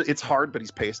pacing. It's hard, but he's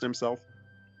pacing himself.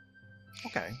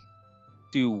 Okay.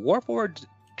 Do Warforged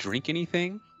drink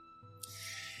anything?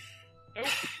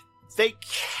 They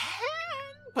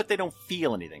can, but they don't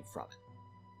feel anything from it.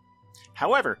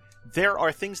 However, there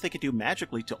are things they could do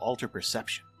magically to alter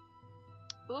perception.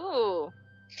 Ooh.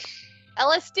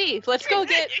 LSD. Let's go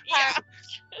get.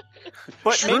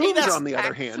 But maybe Shrooms, that's on the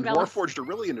other hand, Smells- Warforged are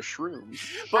really into shrooms.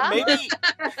 But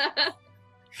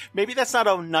maybe that's not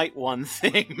a night one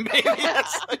thing. Maybe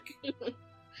that's like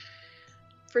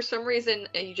For some reason,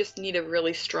 you just need a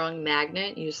really strong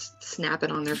magnet. You just snap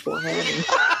it on their forehead.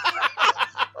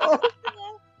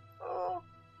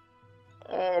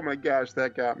 Oh my gosh,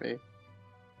 that got me.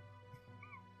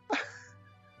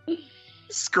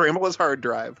 Scramble his hard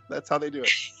drive. That's how they do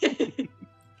it.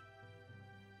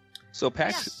 So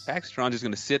Paxtron is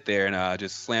going to sit there and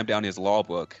just slam down his law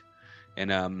book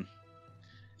and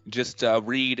just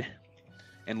read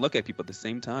and look at people at the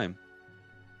same time.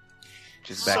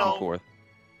 Just back and forth.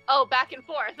 Oh, back and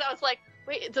forth. I was like,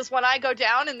 wait, does one eye go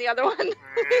down and the other one?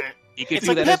 He could It's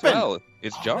do like that Pippin. as well.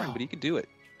 It's jarring, but he could do it.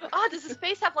 Oh, does his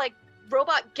face have like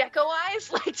robot gecko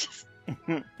eyes? Like just.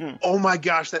 Oh my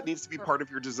gosh, that needs to be part of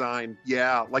your design.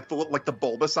 Yeah, like the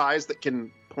bulbous eyes that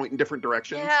can point in different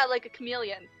directions. Yeah, like a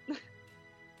chameleon.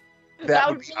 That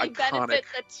would would be really iconic, benefit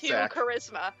the 2 Zach.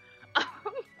 charisma.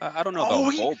 I don't know Oh,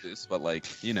 about he- bulbous, but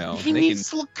like, you know, He they needs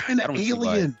can. to look kind I of don't see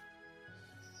why. alien.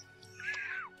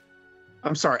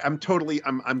 I'm sorry. I'm totally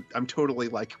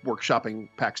like workshopping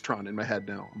Paxtron in my head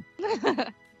now.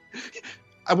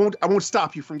 I won't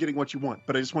stop you from getting what you want,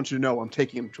 but I just want you to know I'm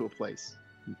taking him to a place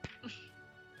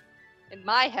In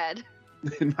my head.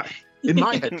 in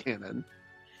my head canon.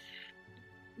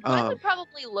 Gwen would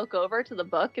probably look over to the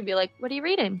book and be like, what are you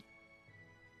reading?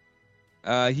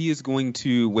 He is going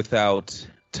to, without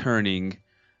turning,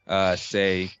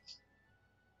 say,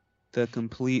 the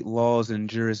complete laws and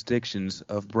jurisdictions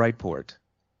of Brightport.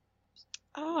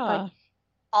 Ah.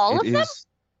 All It of them? is-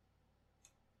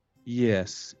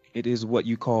 Yes, it is what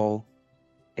you call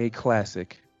a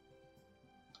classic.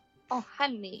 Oh,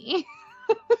 honey.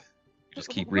 Just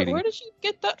keep reading. Where did you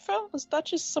get that from? Was that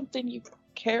just something you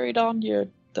carried on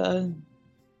the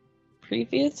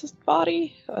previous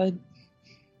body?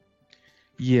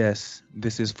 Yes,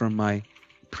 this is from my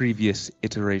previous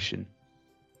iteration.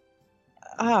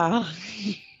 Ah.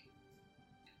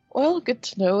 Well, good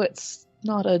to know it's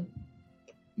not a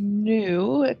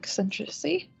new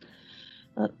eccentricity.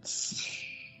 That's...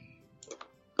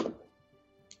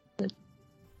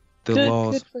 The Good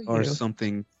laws for are you.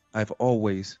 something I've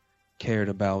always cared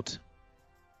about.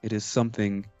 It is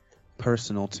something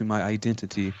personal to my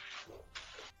identity.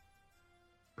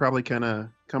 Probably kind of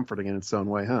comforting in its own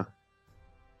way, huh?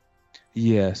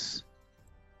 Yes.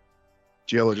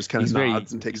 Giolo just kind of He's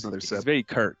nods and takes another He's sip. very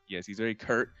curt. Yes, he's very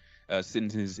curt.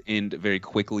 Sentences end very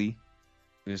quickly.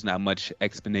 There's not much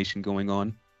explanation going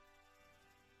on.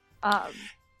 I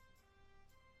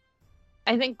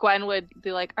think Gwen would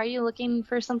be like, are you looking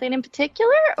for something in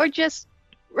particular or just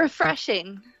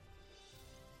refreshing?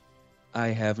 I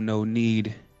have no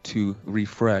need to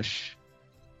refresh.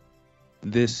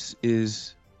 This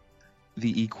is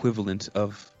the equivalent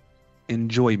of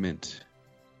enjoyment.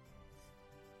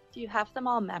 Do you have them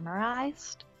all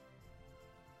memorized?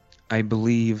 I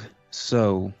believe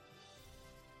so.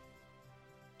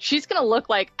 She's gonna look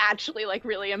like actually like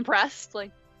really impressed,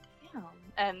 like, yeah.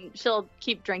 And she'll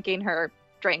keep drinking her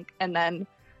drink, and then,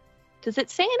 does it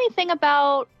say anything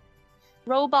about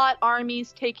robot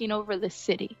armies taking over the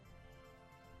city?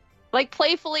 Like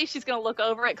playfully, she's gonna look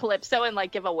over at Calypso and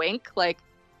like give a wink, like,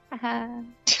 haha,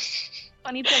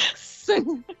 funny pics.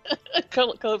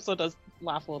 Calypso does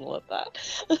laugh a little at that.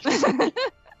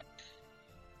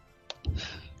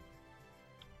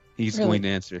 He's Really? going to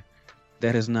answer.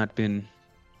 That has not been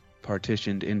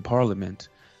partitioned in Parliament,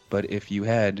 but if you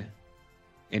had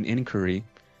an inquiry,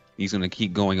 he's going to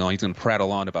keep going on. He's going to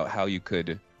prattle on about how you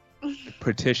could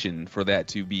petition for that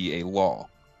to be a law,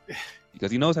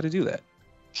 because he knows how to do that.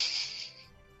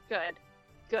 Good.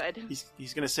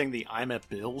 He's gonna sing the "I'm a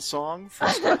Bill" song from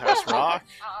Schoolhouse Rock.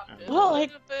 Well, I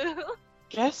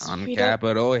guess On we don't,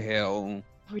 Capitol Hill.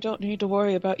 we don't need to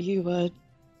worry about you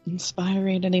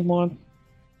inspiring any more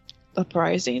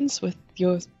uprisings with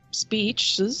your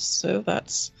speeches, so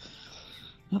that's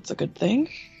a good thing.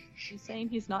 You saying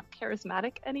he's not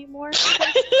charismatic anymore? Is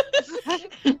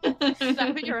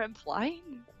that what you're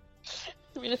implying?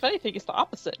 I mean, if anything, it's the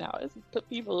opposite now. It's put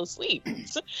people to sleep.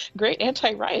 It's a great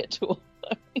anti-riot tool.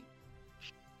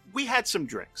 We had some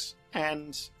drinks,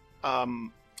 and a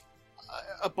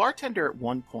bartender at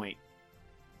one point.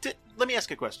 Let me ask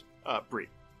a question, Bree.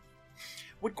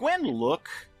 Would Gwen look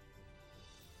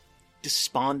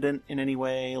despondent in any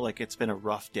way, like it's been a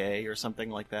rough day or something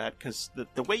like that? Because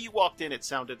the way you walked in, it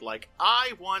sounded like,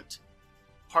 I want,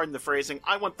 pardon the phrasing,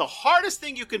 I want the hardest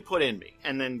thing you can put in me.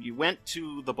 And then you went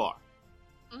to the bar.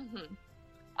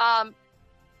 Mm-hmm.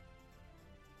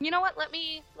 You know what? Let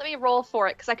me roll for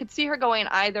it, because I could see her going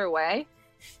either way.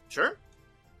 Sure.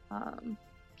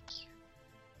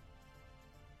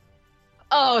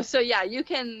 Oh, so yeah, you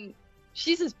can.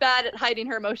 She's as bad at hiding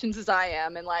her emotions as I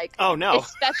am, and like, oh no,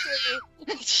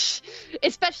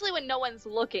 especially when no one's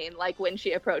looking, like when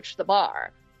she approached the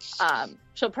bar.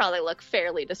 She'll probably look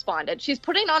fairly despondent. She's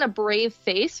putting on a brave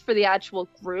face for the actual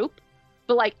group,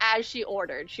 but like as she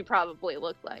ordered, she probably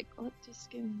looked like, what just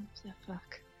give the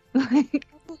fuck?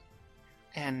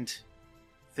 And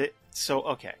so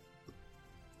okay.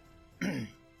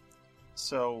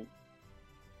 So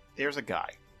there's a guy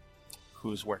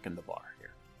who's working the bar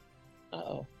here.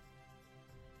 Uh-oh.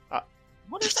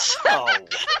 What is that? Oh.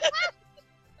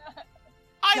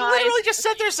 I literally just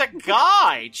said there's a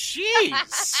guy.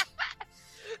 Jeez.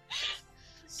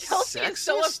 Kelsey is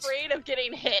so afraid of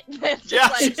getting hit. It's just Yeah.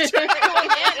 like,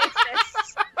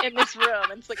 in this room.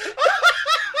 And it's like,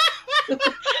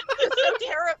 it's so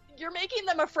terrible. You're making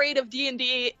them afraid of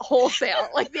D&D wholesale.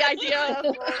 Like the idea of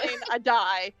rolling a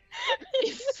die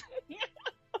is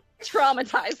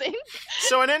traumatizing.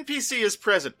 So an NPC is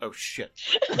present. Oh shit.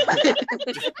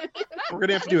 We're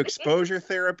gonna have to do exposure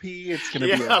therapy. It's gonna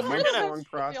be a month-long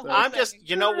process. I'm just,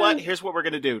 you know what? Here's what we're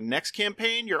gonna do. Next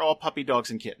campaign, you're all puppy dogs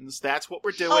and kittens. That's what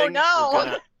we're doing. Oh no! We're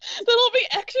gonna... That'll be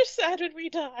extra sad when we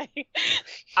die.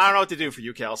 I don't know what to do for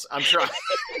you, Kels. I'm trying.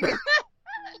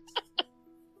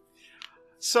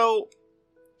 So,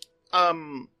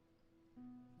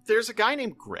 there's a guy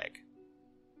named Greg.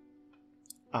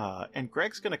 And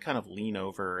Greg's gonna kind of lean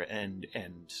over and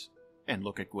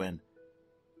look at Gwen.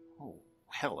 Oh,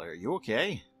 hell, are you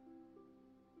okay?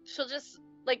 She'll just,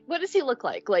 like, what does he look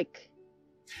like? Like,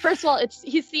 first of all,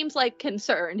 he seems like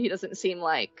concerned. He doesn't seem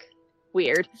like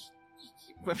weird.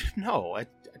 No,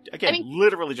 again,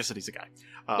 literally just that he's a guy.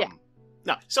 Yeah.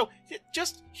 No, so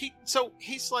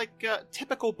he's like a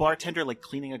typical bartender, like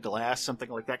cleaning a glass, something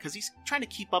like that, because he's trying to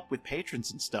keep up with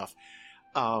patrons and stuff.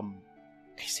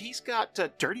 He's got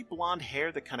dirty blonde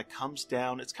hair that kind of comes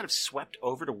down. It's kind of swept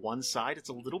over to one side. It's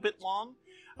a little bit long.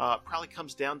 Probably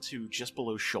comes down to just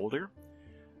below shoulder.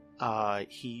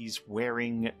 He's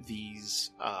wearing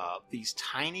these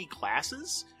tiny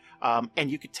glasses, and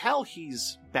you could tell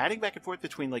he's batting back and forth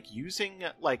between like using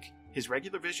like his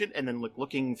regular vision and then like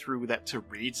looking through that to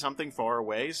read something far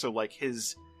away. So like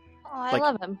his, I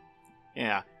love him.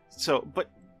 Yeah. So, but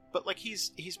like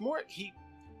he's more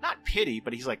not pity,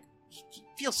 but he's like he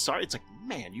feels sorry. It's like,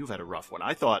 man, you've had a rough one.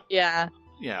 I thought. Yeah.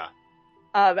 Yeah.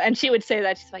 And she would say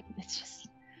that she's like,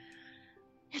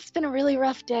 it's been a really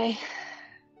rough day.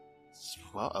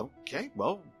 Well, okay.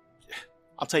 Well,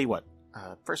 I'll tell you what.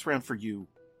 First round for you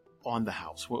on the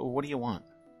house. What do you want?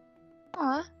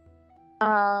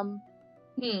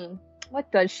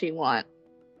 What does she want?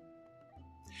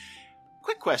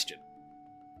 Quick question.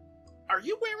 Are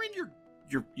you wearing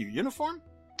your uniform?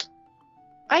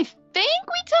 I think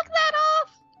we took that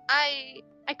off. I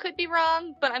could be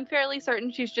wrong, but I'm fairly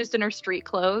certain she's just in her street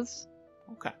clothes.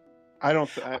 Okay. I don't.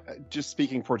 Just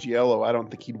speaking for Giello, I don't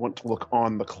think he'd want to look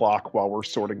on the clock while we're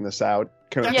sorting this out.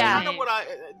 That's kind of what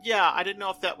I didn't know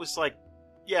if that was like.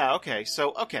 Yeah. Okay.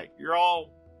 So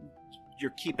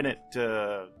you're keeping it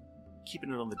on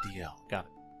the DL. Got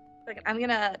it. I'm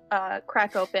gonna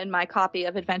crack open my copy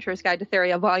of Adventurer's Guide to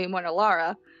Theria Volume 1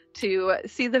 Alara to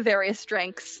see the various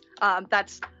strengths.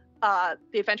 That's the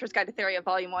Adventurer's Guide to Theria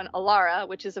Volume 1 Alara,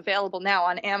 which is available now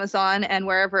on Amazon and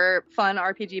wherever fun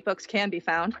RPG books can be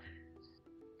found.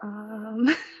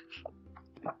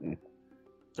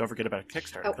 Don't forget about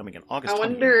Kickstarter coming in August. I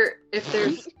wonder if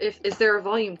is there a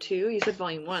volume 2? You said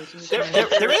volume 1. So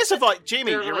there is a volume.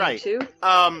 Jamie, you're right. 2?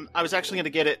 I was actually going to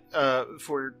get it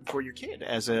for your kid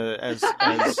as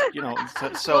you know.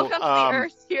 So welcome to the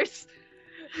Earth. Here's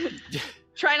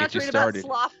try not to read about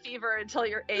sloth fever until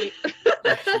you're 8.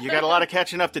 You got a lot of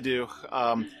catching up to do.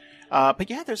 But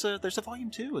yeah, there's a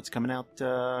volume 2. It's coming out.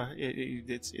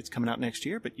 It's coming out next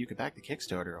year. But you can back the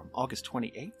Kickstarter on August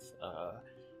 28th.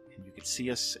 And you can see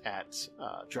us at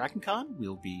DragonCon.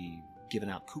 We'll be giving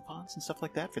out coupons and stuff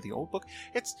like that for the old book.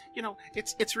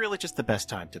 It's really just the best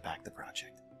time to back the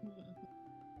project.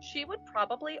 She would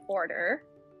probably order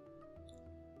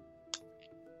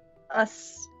a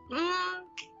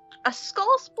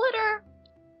skull splitter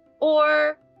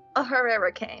or a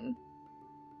hurricane.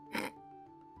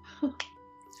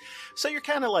 So you're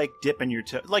kind of like dipping your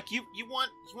toe. Like you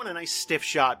want a nice stiff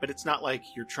shot, but it's not like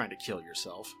you're trying to kill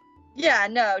yourself. Yeah,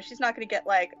 no, she's not going to get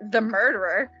like the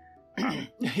murderer.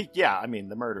 Yeah, I mean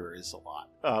the murderer is a lot.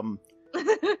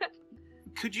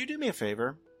 Could you do me a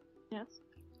favor? Yes.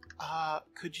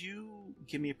 Could you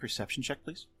give me a perception check,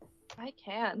 please? I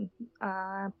can.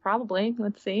 Probably.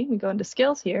 Let's see. We go into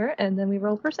skills here, and then we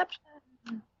roll perception.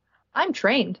 I'm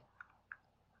trained.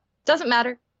 Doesn't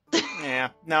matter. Yeah,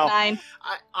 no. 9.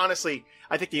 Honestly,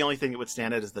 I think the only thing that would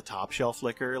stand out is the top shelf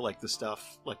liquor, like the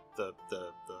stuff, like the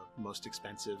most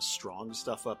expensive, strong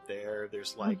stuff up there.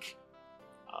 There's like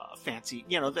fancy,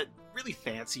 that really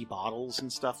fancy bottles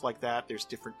and stuff like that. There's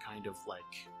different kind of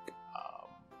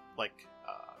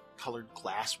colored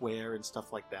glassware and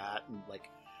stuff like that, and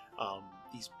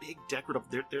these big decorative.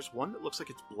 There's one that looks like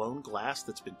it's blown glass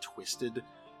that's been twisted,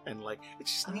 and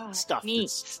it's just neat stuff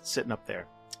that's sitting up there.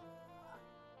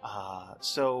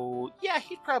 So yeah,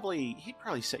 he'd probably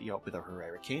set you up with a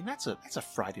hurricane. That's a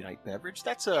Friday night beverage.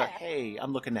 That's hey,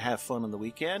 I'm looking to have fun on the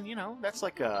weekend. That's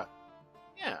like a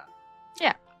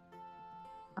yeah.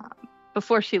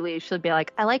 Before she leaves, she'll be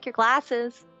like, "I like your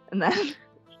glasses," and then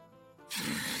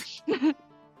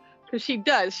because she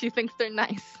does, she thinks they're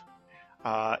nice.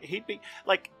 He'd be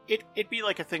like, it'd be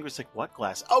like a thing where it's like, what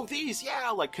glass? Oh, these,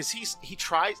 yeah, because he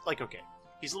tries, okay,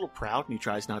 he's a little proud and he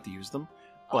tries not to use them,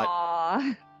 but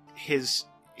Aww. his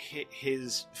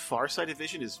far-sighted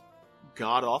vision is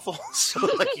god awful. So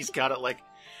he's got it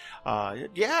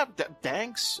yeah,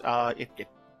 thanks. If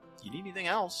you need anything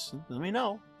else, let me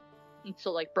know. And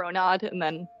she'll bro nod, and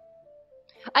then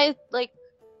I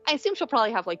assume she'll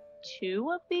probably have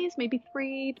 2 of these, maybe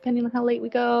 3, depending on how late we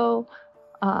go.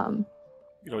 You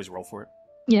could always roll for it.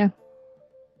 Yeah.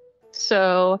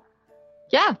 So,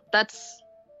 yeah, that's.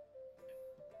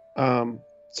 So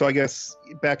I guess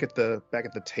back at the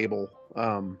table,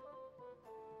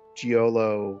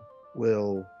 Giollo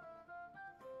will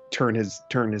turn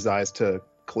his eyes to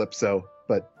Calypso,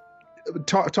 but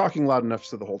talking loud enough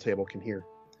so the whole table can hear.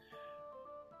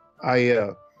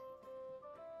 I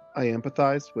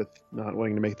empathize with not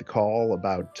wanting to make the call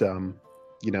about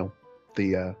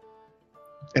the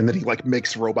and then he like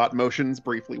makes robot motions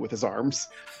briefly with his arms.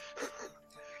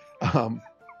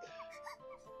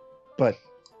 But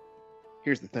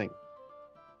here's the thing.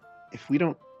 If we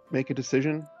don't make a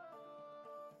decision,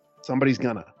 somebody's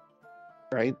gonna,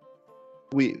 right?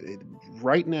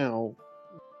 Right now,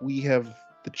 we have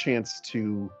the chance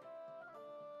to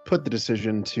put the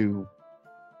decision to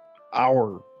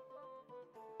our,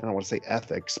 I don't want to say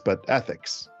ethics, but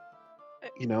ethics.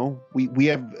 You know, we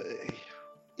have,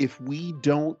 if we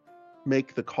don't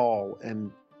make the call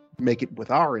and make it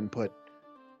with our input,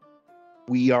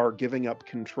 we are giving up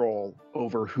control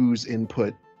over whose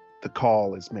input the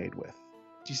call is made with.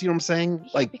 Do you see what I'm saying? Yeah,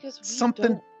 like because we something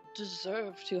don't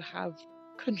deserve to have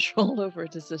control over a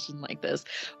decision like this.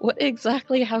 What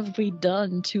exactly have we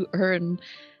done to earn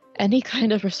any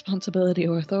kind of responsibility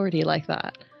or authority like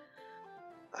that?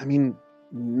 I mean,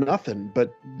 nothing.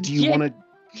 But do you want to?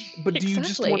 But do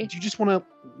exactly. you just want to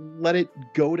let it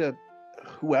go to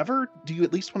whoever? Do you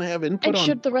at least want to have input And on?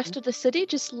 should the rest of the city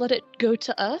just let it go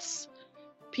to us?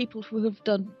 People who have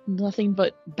done nothing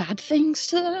but bad things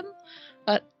to them?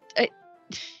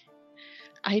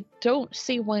 I don't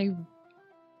see why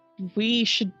we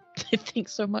should think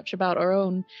so much about our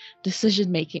own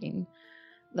decision making,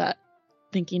 that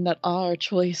thinking that our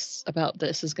choice about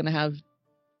this is going to have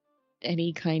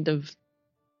any kind of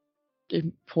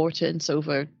importance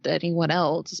over anyone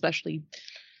else, especially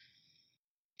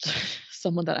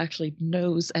someone that actually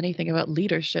knows anything about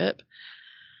leadership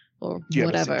or Do you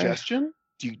whatever. have a suggestion?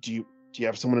 Do you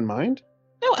have someone in mind?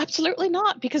 No, absolutely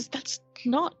not, because that's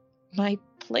not my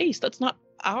place. That's not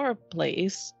our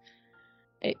place.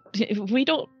 We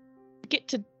don't get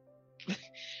to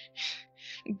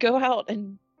go out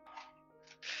and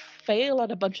fail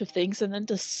at a bunch of things and then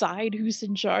decide who's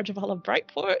in charge of all of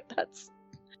Brightport.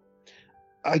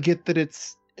 I get that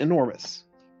it's enormous.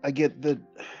 I get that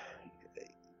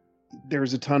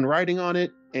there's a ton riding on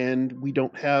it, and we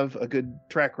don't have a good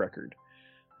track record.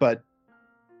 But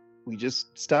we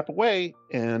just step away,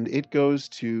 and it goes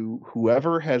to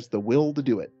whoever has the will to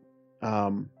do it.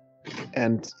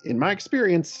 And in my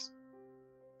experience,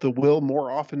 the will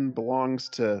more often belongs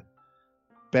to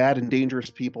bad and dangerous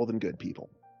people than good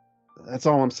people. That's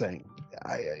all I'm saying.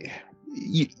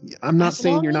 I'm not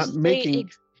saying you're not making...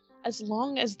 As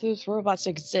long as those robots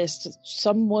exist,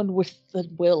 someone with the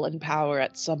will and power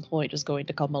at some point is going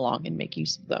to come along and make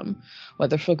use of them,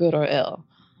 whether for good or ill.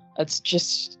 That's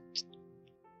just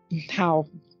how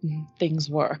things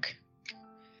work.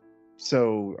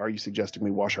 So, are you suggesting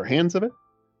we wash our hands of it?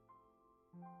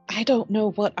 I don't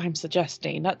know what I'm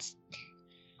suggesting. I'm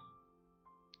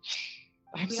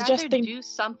We suggesting either do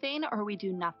something or we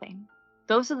do nothing.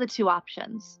 Those are the two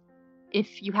options.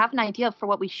 If you have an idea for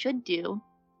what we should do,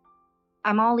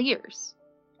 I'm all ears.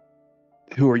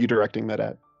 Who are you directing that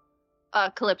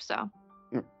at? Calypso.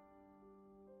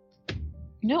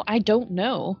 No, I don't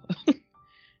know.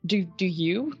 Do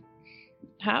you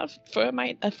have firm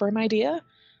idea?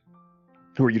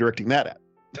 Who are you directing that at?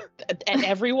 And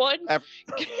everyone?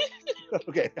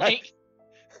 Okay. Like,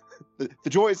 the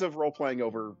joys of role-playing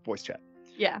over voice chat.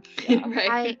 Yeah.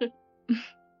 Right.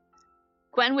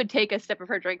 Gwen would take a sip of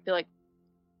her drink and be like,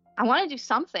 I want to do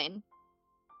something.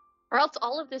 Or else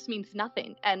all of this means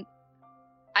nothing. And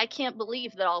I can't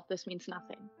believe that all of this means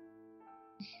nothing.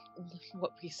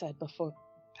 what we said before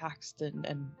Paxton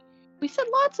and... We said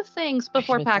lots of things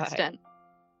before Should die. Paxton.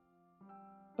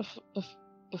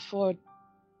 Before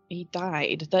he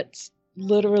died, that's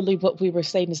literally what we were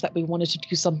saying, is that we wanted to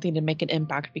do something to make an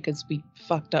impact because we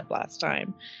fucked up last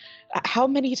time. How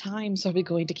many times are we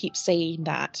going to keep saying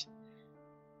that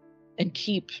and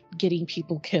keep getting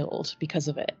people killed because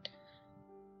of it?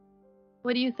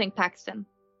 What do you think, Paxton?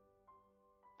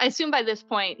 I assume by this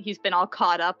point he's been all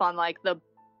caught up on like the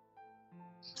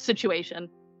situation.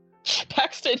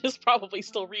 Paxton is probably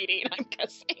still reading, I'm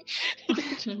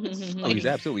guessing. Oh, he's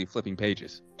absolutely flipping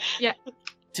pages. Yeah.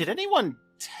 Did anyone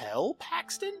tell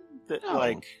Paxton that,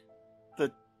 like,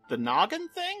 the noggin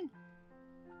thing?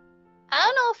 I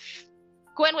don't know if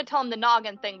Gwen would tell him the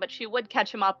noggin thing, but she would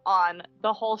catch him up on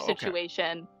the whole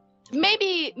situation. Okay.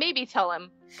 Maybe tell him,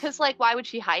 because, like, why would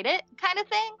she hide it, kind of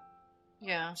thing?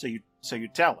 Yeah. So you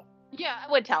tell him. Yeah,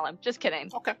 I would tell him. Just kidding.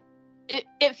 Okay.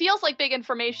 It feels like big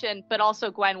information, but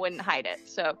also Gwen wouldn't hide it.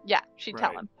 So, yeah, she'd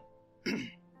tell him.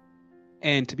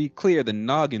 And to be clear, the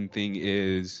noggin thing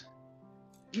is...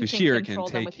 You Fashira can control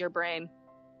can them take... with your brain.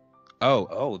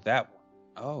 Oh, that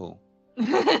one. Oh.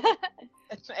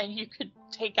 And you could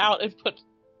take out and put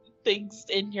things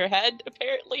in your head,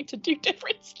 apparently, to do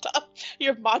different stuff.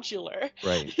 You're modular.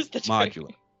 Right. Is the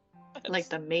Modular. Like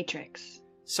the Matrix.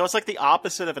 So it's like the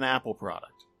opposite of an Apple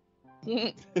product.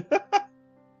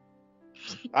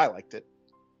 I liked it.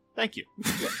 Thank you.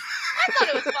 I thought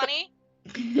it was funny.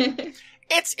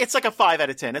 It's like a 5 out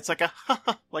of 10. It's like a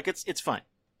like it's fine.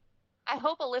 I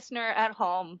hope a listener at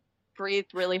home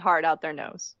breathed really hard out their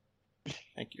nose.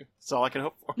 Thank you. That's all I can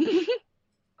hope for.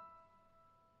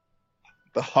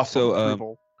 The hustle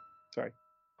approval. Sorry.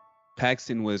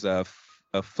 Paxton was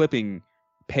flipping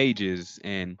pages,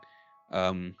 and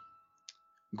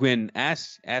Gwen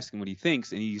asks him what he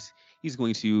thinks, and he's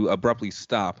going to abruptly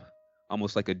stop,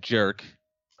 almost like a jerk.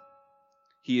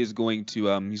 He is going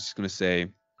to he's just going to say,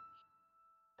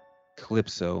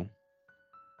 Calypso,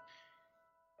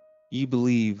 you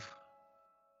believe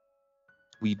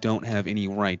we don't have any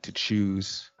right to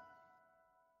choose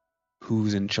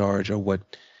who's in charge or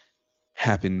what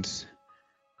happens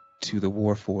to the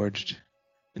Warforged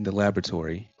in the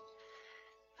laboratory.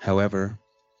 However,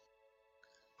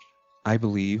 I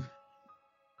believe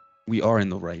we are in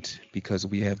the right because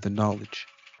we have the knowledge.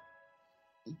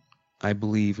 I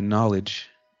believe knowledge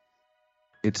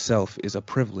itself is a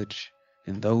privilege,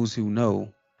 and those who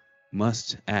know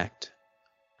must act.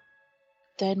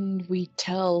 Then we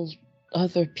tell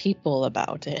other people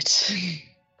about it.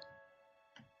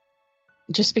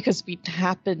 Just because we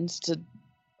happen to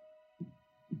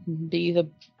be the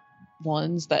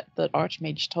ones that the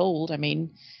Archmage told, I mean,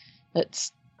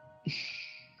 that's...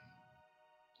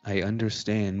 I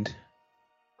understand.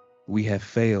 We have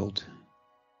failed.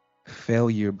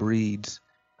 Failure breeds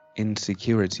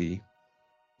insecurity.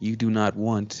 You do not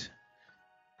want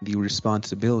the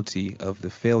responsibility of the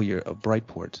failure of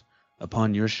Brightport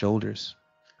upon your shoulders.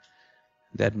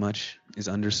 That much is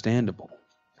understandable.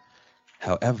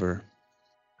 However,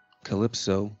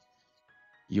 Calypso,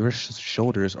 your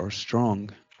shoulders are strong.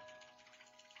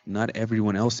 Not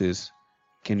everyone else's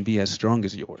can be as strong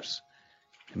as yours.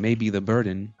 Maybe the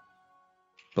burden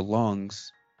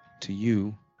belongs to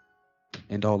you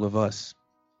and all of us.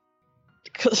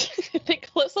 Because I think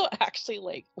Calypso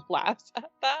actually laughs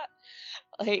at that.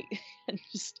 And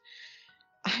just,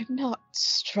 I'm not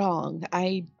strong.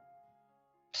 I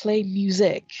play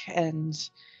music and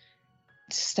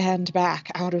stand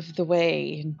back out of the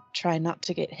way and try not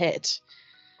to get hit.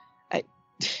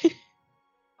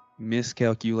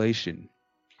 Miscalculation.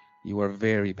 You are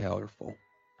very powerful.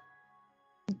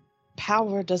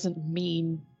 Power doesn't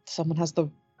mean someone has the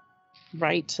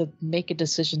right to make a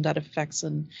decision that affects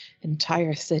an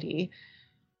entire city.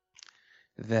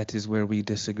 That is where we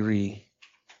disagree,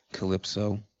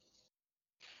 Calypso.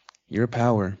 Your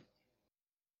power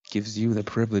gives you the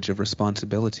privilege of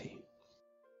responsibility.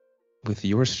 With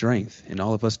your strength and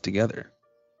all of us together,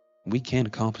 we can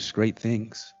accomplish great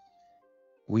things.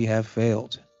 We have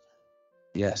failed.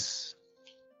 Yes,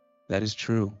 that is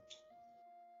true.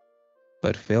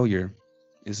 But failure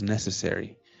is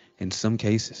necessary in some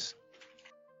cases.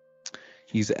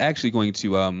 He's actually going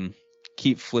to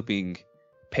keep flipping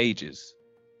pages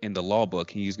in the law book.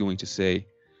 He's going to say,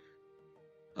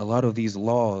 a lot of these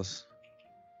laws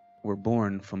were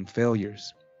born from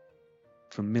failures,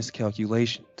 from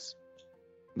miscalculations,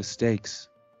 mistakes.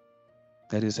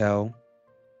 That is how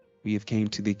we have came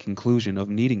to the conclusion of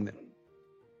needing them.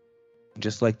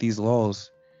 Just like these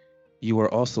laws, you are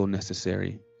also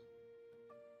necessary.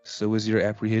 So is your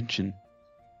apprehension.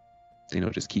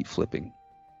 Just keep flipping.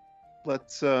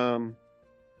 Let's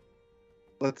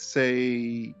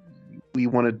say we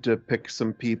wanted to pick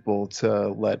some people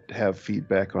to have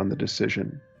feedback on the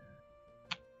decision.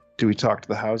 Do we talk to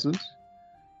the houses?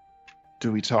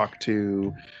 Do we talk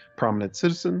to prominent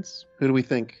citizens? Who do we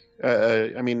think?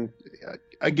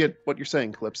 I get what you're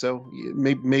saying, Calypso.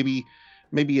 Maybe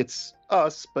it's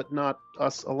us, but not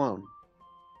us alone.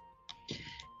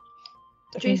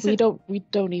 Jason, we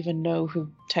don't even know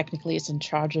who technically is in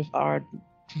charge of our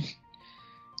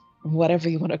whatever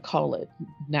you want to call it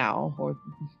now, or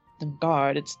the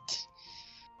guard. It's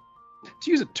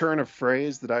to use a turn of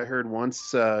phrase that I heard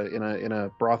once in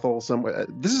a brothel somewhere.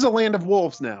 This is a land of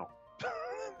wolves now.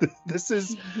 This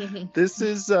is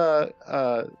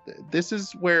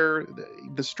where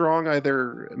the strong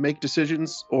either make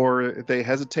decisions or they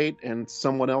hesitate, and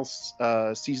someone else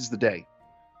seizes the day.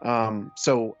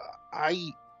 So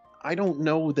I don't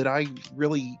know that I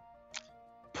really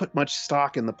put much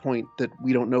stock in the point that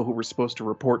we don't know who we're supposed to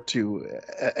report to.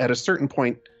 At a certain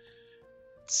point,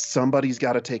 somebody's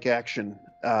got to take action.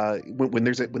 When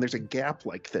there's a gap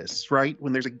like this, right?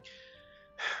 When there's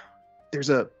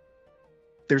a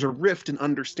rift in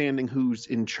understanding who's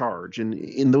in charge, and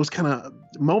in those kind of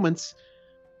moments,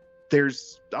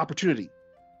 there's opportunity.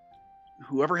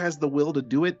 Whoever has the will to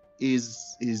do it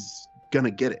is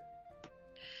gonna get it.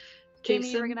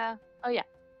 Jamie, you were gonna... Oh, yeah.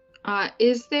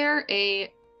 Is there a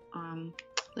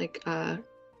like a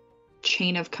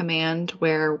chain of command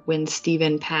where when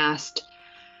Steven passed,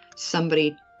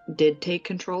 somebody did take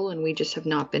control and we just have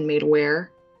not been made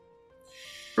aware?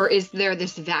 Or is there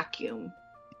this vacuum?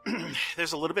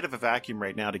 There's a little bit of a vacuum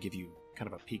right now to give you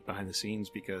kind of a peek behind the scenes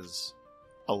because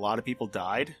a lot of people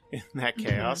died in that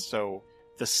chaos. So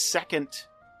the second,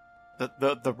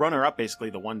 the runner-up, basically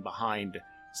the one behind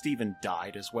Steven,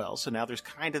 died as well. So now there's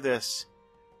kind of this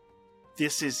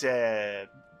is a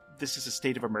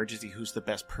state of emergency. Who's the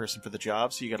best person for the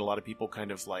job? So you got a lot of people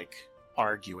kind of like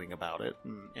arguing about it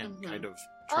and kind of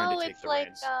trying to take the reins.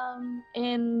 It's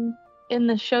like in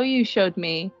the show you showed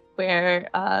me where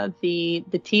the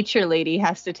teacher lady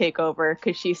has to take over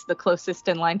because she's the closest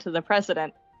in line to the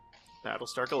president.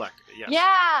 Battlestar Galactica, yes.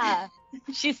 Yeah!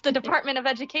 She's the Department of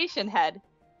Education head.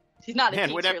 She's not a teacher lady.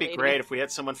 Man, wouldn't that be great if we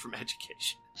had someone from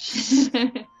education?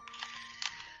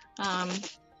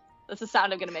 That's the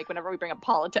sound I'm going to make whenever we bring up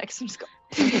politics. I'm just going...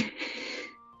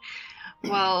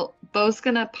 Well, Bo's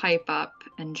going to pipe up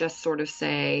and just sort of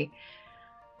say,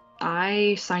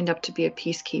 I signed up to be a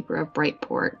peacekeeper of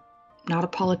Brightport, not a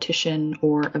politician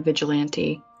or a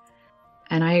vigilante.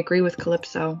 And I agree with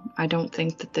Calypso. I don't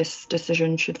think that this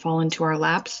decision should fall into our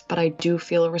laps, but I do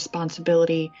feel a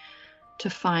responsibility to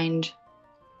find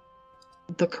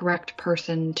the correct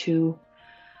person to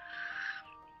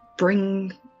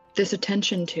bring this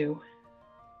attention to.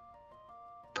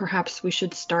 Perhaps we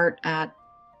should start at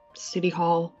City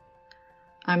Hall.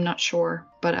 I'm not sure,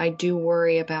 but I do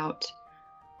worry about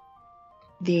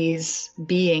these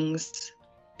beings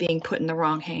being put in the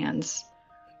wrong hands.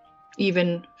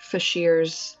 Even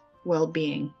Fashir's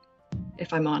well-being,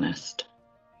 if I'm honest.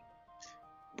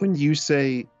 When you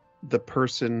say the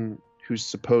person who's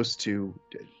supposed to,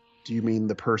 do you mean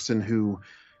the person who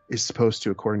is supposed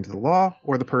to according to the law,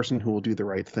 or the person who will do the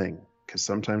right thing? Because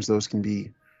sometimes those can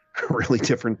be really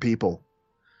different people.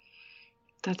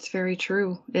 That's very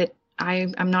true.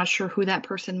 I'm not sure who that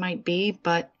person might be,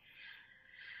 but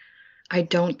I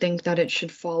don't think that it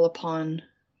should fall upon,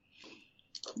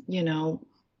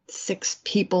 6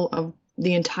 people of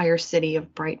the entire city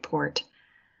of Brightport.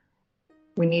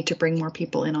 We need to bring more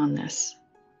people in on this.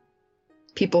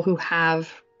 People who have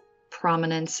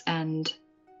prominence and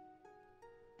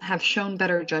have shown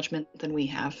better judgment than we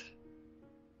have.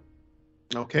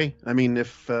 Okay. I mean,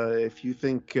 if you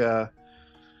think House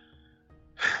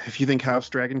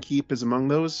Dragonkeep is among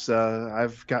those,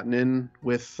 I've gotten in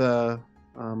with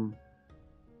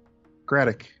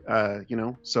Graddock,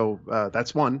 so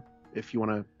that's one. If you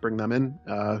want to bring them in,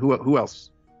 who else?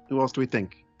 Who else do we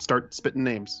think? Start spitting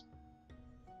names.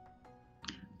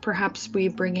 Perhaps we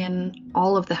bring in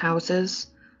all of the houses,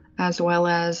 as well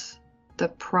as the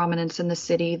prominence in the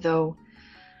city, though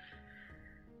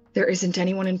there isn't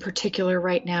anyone in particular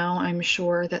right now. I'm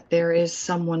sure that there is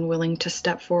someone willing to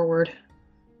step forward.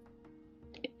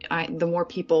 The more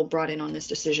people brought in on this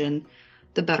decision,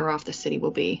 the better off the city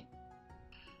will be.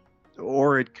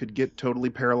 Or it could get totally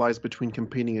paralyzed between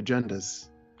competing agendas.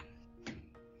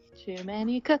 Too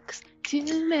many cooks,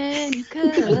 too many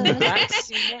cooks.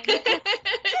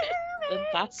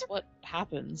 That's what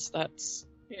happens. That's...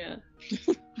 Yeah.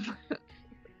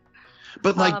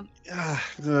 But I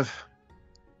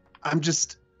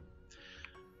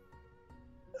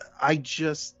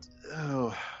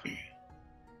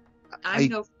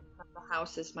know from the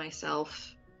houses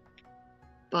myself,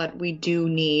 but we do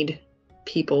need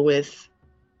people with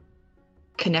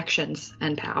connections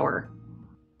and power.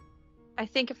 I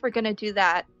think if we're going to do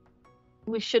that,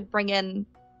 we should bring in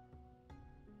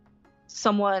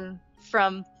someone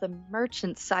from the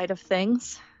merchant side of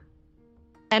things.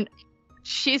 And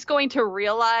she's going to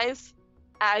realize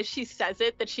as she says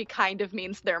it that she kind of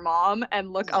means their mom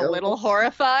and look a little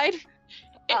horrified.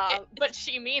 But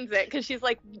she means it because she's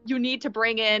like, you need to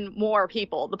bring in more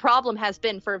people. The problem has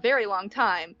been for a very long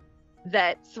time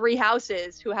that 3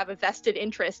 houses who have a vested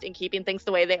interest in keeping things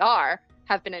the way they are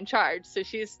have been in charge. So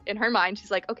she's, in her mind,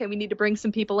 she's like, okay, we need to bring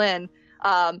some people in.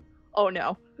 Oh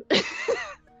no.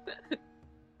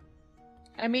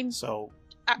 I mean, so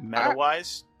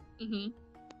meta-wise,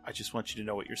 I just want you to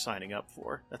know what you're signing up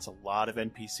for. That's a lot of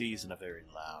NPCs and a very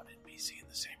loud NPC in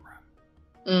the same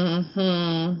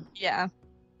room. Yeah.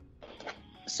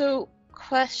 So,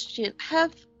 question: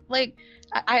 I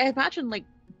imagine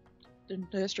in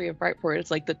the history of Brightport,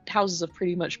 it's like the houses have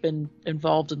pretty much been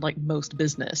involved in most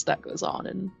business that goes on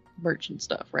and merchant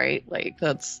stuff, right?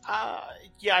 That's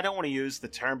yeah, I don't want to use the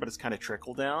term, but it's kind of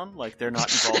trickle down. They're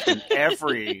not involved in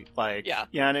every yeah.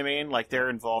 You know what I mean? They're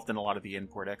involved in a lot of the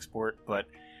import export, but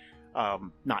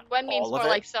not Gwen means all of more it.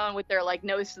 like someone with their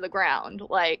nose to the ground,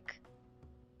 I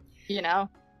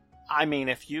mean,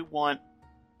 if you want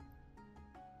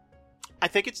I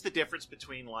think it's the difference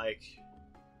between, like,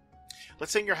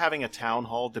 let's say you're having a town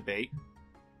hall debate,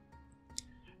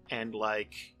 and,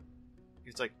 like,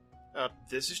 it's like,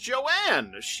 this is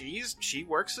Joanne. She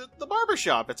works at the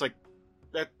barbershop. It's like,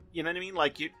 that, you know what I mean?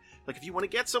 Like, if you want to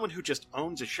get someone who just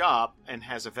owns a shop and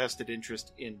has a vested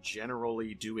interest in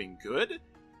generally doing good,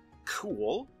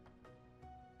 cool.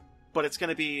 But it's going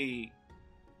to be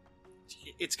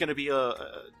there's going to be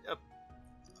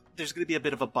a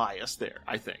bit of a bias there,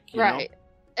 I think. You know?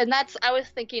 And I was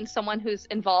thinking someone who's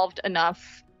involved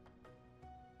enough,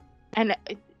 and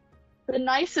the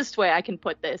nicest way I can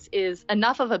put this is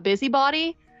enough of a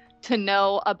busybody to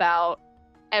know about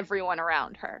everyone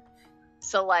around her.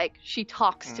 So, like, she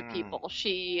talks to people.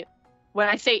 When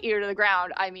I say ear to the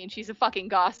ground, I mean she's a fucking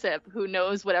gossip who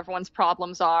knows what everyone's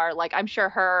problems are. Like, I'm sure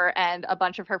her and a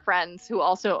bunch of her friends who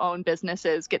also own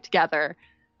businesses get together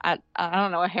at, I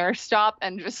don't know, a hair shop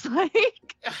and just,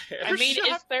 like... I mean,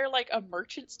 is there, like, a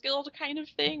merchant's guild kind of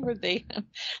thing where they...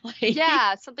 like...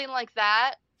 Yeah, something like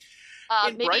that.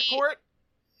 In maybe... Brightport?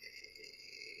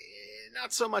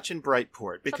 Not so much in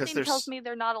Brightport, because something tells me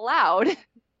they're not allowed.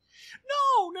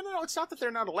 No, it's not that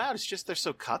they're not allowed, it's just they're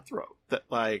so cutthroat that,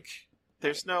 like,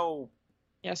 there's no...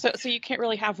 Yeah, so you can't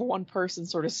really have one person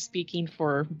sort of speaking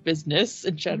for business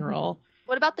in general.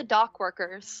 What about the dock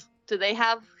workers? Do they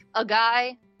have a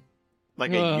guy?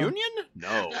 Like a union?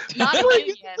 No. Not a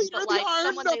union, but like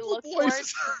someone they look for.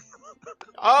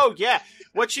 Oh, yeah.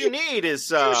 What you need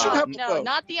is... no,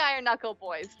 not the Iron Knuckle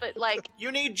Boys, but like...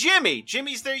 You need Jimmy.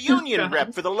 Jimmy's their union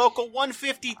rep for the local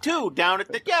 152 down at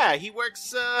the... Yeah, he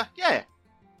works, yeah.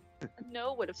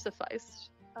 No would have sufficed.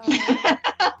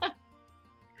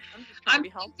 I'm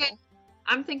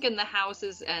thinking the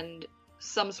houses and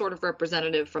some sort of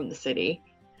representative from the city.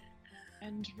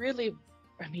 And really,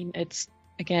 I mean, it's,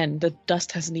 again, the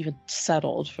dust hasn't even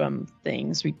settled from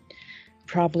things. We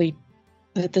probably...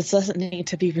 This doesn't need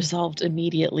to be resolved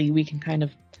immediately. We can kind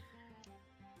of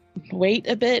wait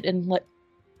a bit and let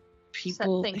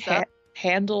people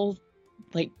handle,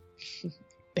 like,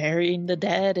 burying the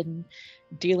dead and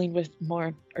dealing with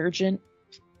more urgent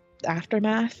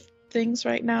aftermath things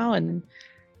right now, and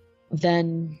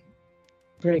then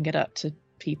bring it up to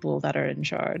people that are in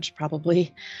charge.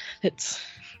 Probably, it's...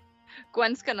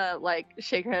 Gwen's gonna, like,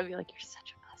 shake her head and be like, "You're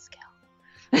such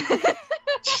a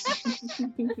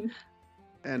buzzkill."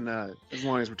 And as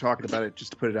long as we're talking about it,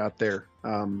 just to put it out there,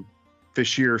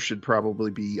 Fashir should probably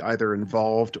be either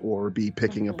involved or be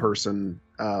picking a person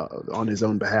on his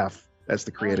own behalf as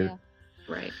the creator. Oh,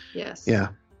 yeah. Right. Yes. Yeah.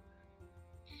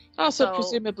 Also,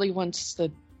 presumably, once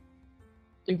the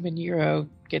Umanuro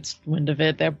gets wind of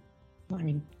it, I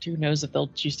mean, who knows if they'll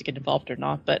choose to get involved or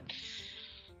not? But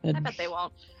I bet they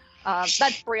won't.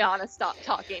 That's Brianna. Stop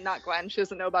talking, not Gwen. She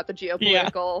doesn't know about the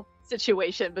geopolitical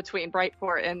situation between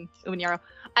Brightport and Umanuro.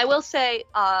 I will say,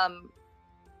 I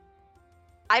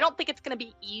don't think it's going to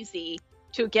be easy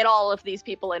to get all of these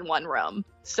people in one room.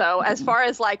 So as far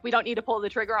as, like, we don't need to pull the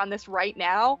trigger on this right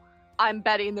now, I'm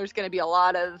betting there's going to be a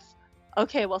lot of,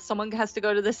 okay, well, someone has to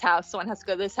go to this house, someone has to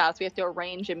go to this house, we have to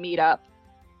arrange a meetup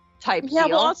type deal. Yeah,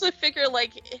 we'll also figure,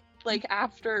 like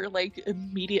after, like,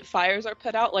 immediate fires are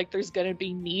put out, like, there's going to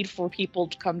be need for people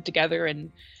to come together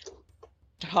and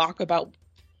talk about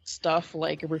stuff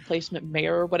like a replacement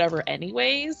mayor or whatever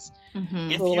anyways.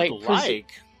 If you'd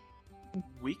like,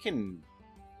 we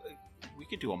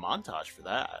could do a montage for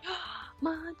that.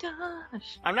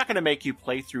 Montage. I'm not going to make you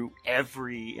play through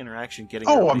every interaction getting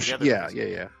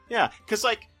together. Yeah, because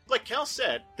like Kel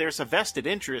said, there's a vested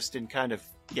interest in kind of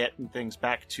getting things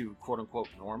back to quote-unquote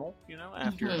normal, you know,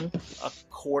 after a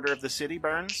quarter of the city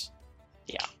burns.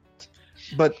 Yeah.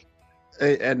 But,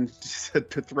 and to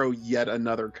throw yet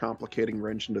another complicating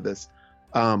wrench into this,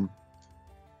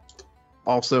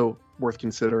 also worth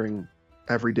considering,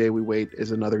 every day we wait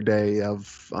is another day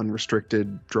of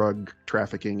unrestricted drug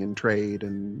trafficking and trade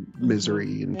and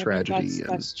misery and tragedy.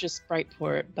 That's just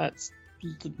Brightport. That's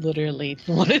literally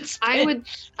what it's been.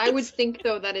 I would think,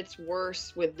 though, that it's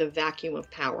worse with the vacuum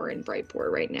of power in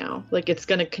Brightport right now. Like, it's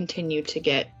going to continue to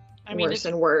get worse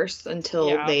and worse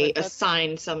until they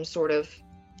assign some sort of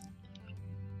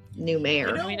new mayor.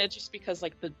 You know, I mean, it's just because,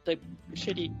 like, the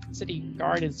shitty city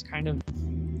guard is kind of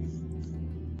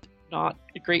not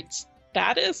a great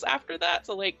status after that,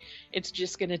 so, like, it's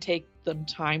just gonna take them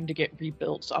time to get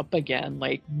rebuilt up again,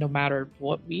 like, no matter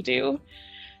what we do.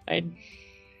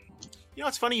 You know,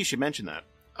 it's funny you should mention that,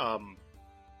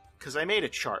 because I made a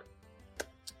chart,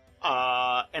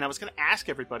 and I was going to ask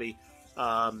everybody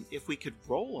if we could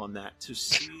roll on that to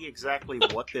see exactly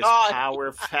what this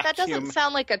power vacuum... That doesn't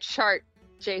sound like a chart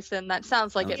Jason. That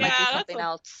sounds like it might be something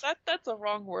else. That's a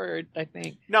wrong word, I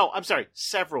think. No, I'm sorry.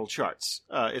 Several charts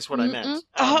is what I meant.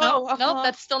 Nope,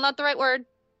 that's still not the right word.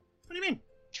 What do you mean?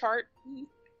 Chart.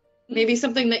 Maybe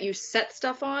something that you set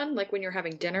stuff on, like when you're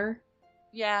having dinner.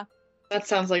 Yeah. That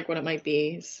sounds like what it might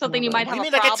be. Something you might have. You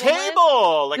mean like a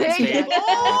table? Like a table?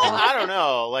 I don't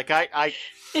know. Like I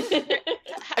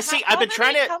see. I've been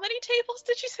trying to. How many tables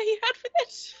did you say you had for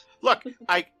this? Look,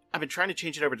 I've been trying to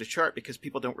change it over to chart because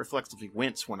people don't reflexively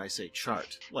wince when I say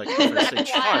chart. Like when I say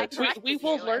chart. We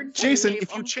will learn. Jason,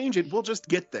 if you change it, we'll just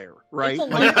get there, right?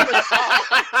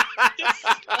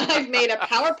 I've made a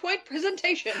PowerPoint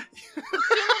presentation.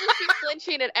 Keep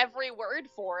flinching at every word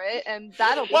for it, and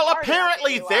that'll be Well, hard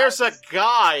apparently enough there's a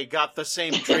guy got the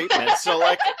same treatment, so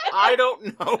like I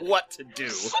don't know what to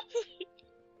do.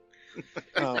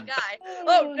 The guy.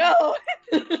 Oh no!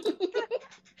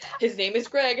 His name is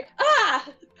Greg.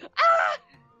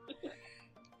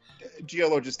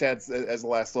 Giolo just adds as the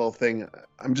last little thing.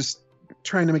 I'm just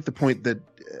trying to make the point that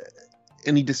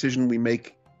any decision we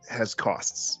make has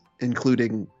costs,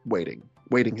 including waiting.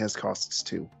 Waiting has costs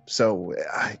too. So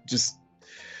I just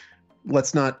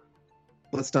let's not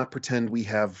pretend we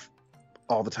have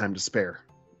all the time to spare.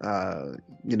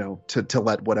 To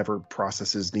let whatever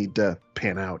processes need to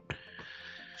pan out.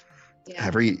 Yeah.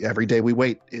 Every day we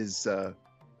wait is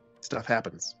stuff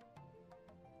happens.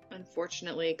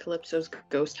 Unfortunately, Calypso's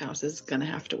ghost house is gonna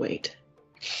have to wait.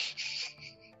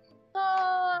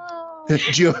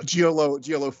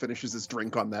 Giolo finishes his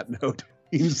drink on that note.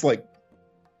 He just like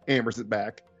hammers it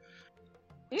back.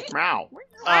 Meow.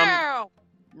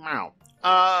 Meow.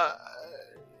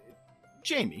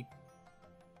 Jamie.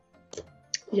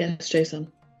 Yes,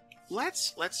 Jason.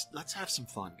 Let's have some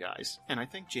fun, guys. And I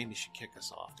think Jamie should kick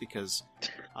us off because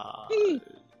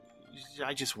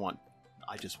I just want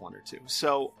her to.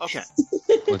 So, okay.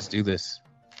 Let's do this.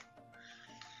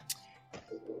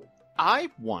 I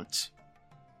want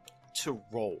to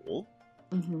roll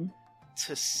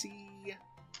to see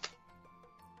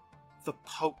the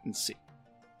potency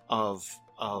of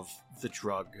the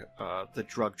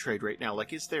drug trade right now.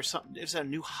 Like, is there a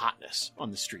new hotness on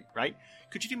the street, right?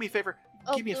 Could you do me a favor?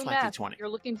 Give me a flat D20. You're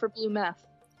looking for blue meth.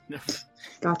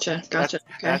 Gotcha.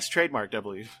 That's trademarked, I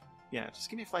believe. Yeah, just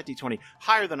give me a flat D20.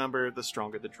 Higher the number, the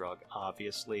stronger the drug,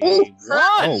 obviously.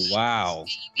 Oh, wow.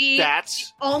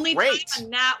 That's only great. time a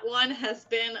nat 1 has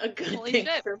been a good thing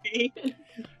for me.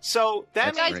 So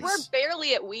that guys, means... we're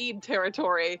barely at weed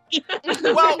territory.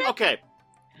 Well, okay.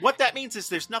 What that means is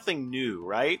there's nothing new,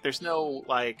 right? There's no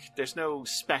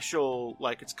special,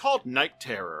 like, it's called Night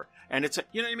Terror, and it's,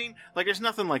 you know what I mean? Like, there's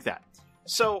nothing like that.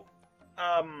 So,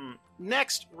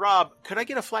 next, Rob, could I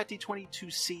get a flat D20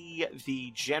 to see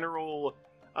the general,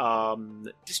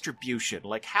 distribution?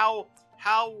 Like, how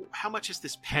much has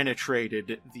this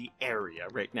penetrated the area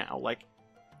right now? Like,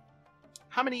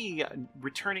 how many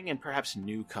returning and perhaps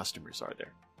new customers are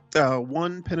there?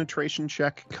 One penetration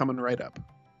check coming right up.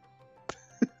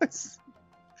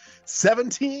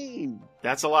 17.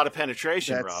 That's a lot of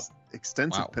penetration, That's Rob.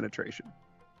 Extensive penetration.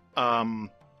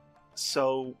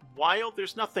 So while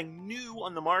there's nothing new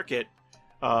on the market,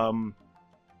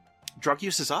 drug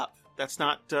use is up. That's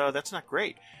not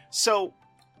great. So,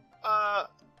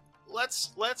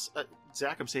 let's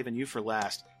Zach, I'm saving you for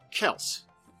last. Kels.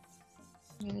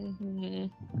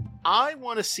 I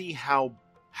want to see how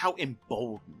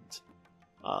emboldened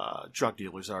drug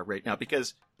dealers are right now,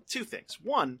 because two things.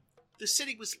 One, the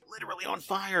city was literally on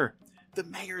fire. The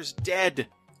mayor's dead.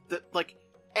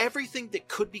 Everything that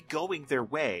could be going their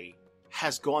way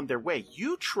has gone their way.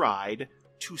 You tried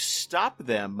to stop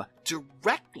them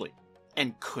directly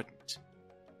and couldn't.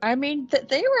 I mean,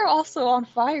 they were also on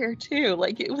fire too.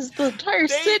 Like, it was the entire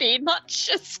city, not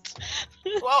just...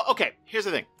 Well, okay, here's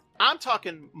the thing. I'm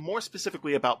talking more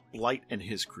specifically about Blight and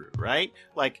his crew, right?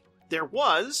 Like, there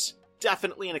was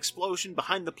definitely an explosion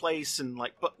behind the place, and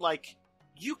but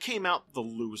you came out the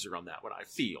loser on that one, I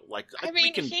feel. I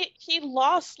mean, he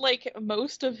lost,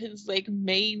 most of his,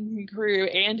 main crew,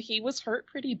 and he was hurt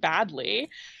pretty badly.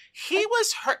 He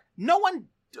was hurt. No one...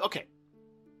 Okay.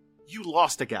 You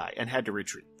lost a guy and had to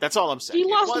retreat. That's all I'm saying.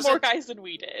 He lost more guys than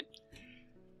we did.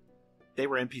 They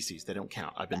were NPCs. They don't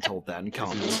count. I've been told that in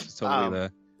comics.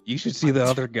 You should see the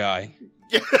other guy.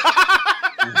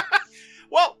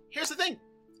 Well, here's the thing.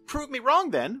 Prove me wrong,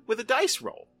 then, with a dice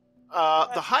roll.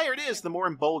 The higher it is, the more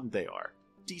emboldened they are.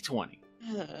 D20.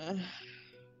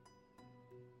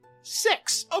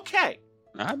 6. Okay.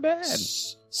 Not bad.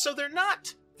 So they're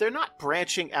not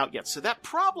branching out yet. So that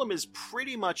problem is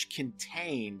pretty much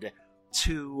contained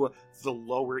to the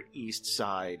lower east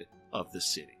side of the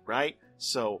city, right?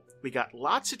 So we got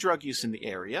lots of drug use in the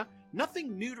area.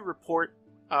 Nothing new to report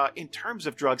in terms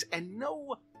of drugs, and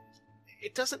no,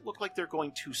 it doesn't look like they're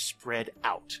going to spread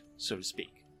out, so to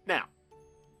speak. Now,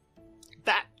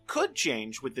 that could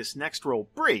change with this next roll.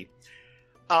 Bree,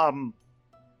 I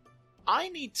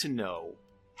need to know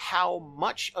how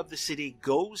much of the city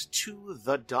goes to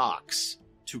the docks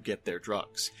to get their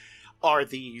drugs. Are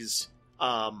these,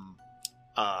 does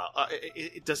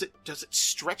it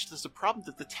stretch? There's a problem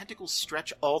that the tentacles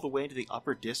stretch all the way into the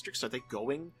upper districts. Are they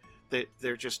going,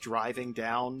 they're just driving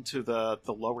down to the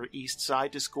lower east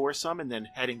side to score some and then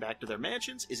heading back to their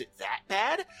mansions? Is it that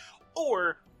bad?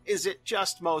 Or is it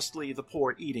just mostly the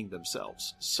poor eating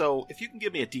themselves? So if you can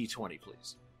give me a D20,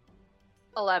 please.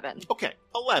 11. Okay,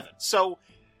 11. So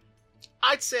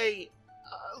I'd say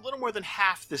a little more than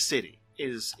half the city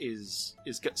is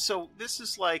good. So this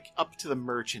is like up to the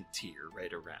merchant tier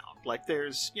right around. Like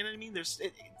there's, you know what I mean?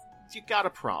 You got a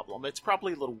problem. It's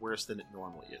probably a little worse than it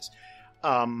normally is.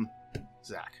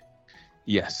 Zach.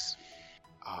 Yes.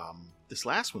 This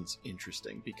last one's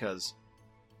interesting because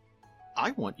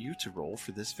I want you to roll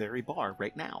for this very bar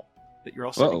right now that you're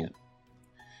all sitting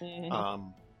in.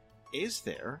 Is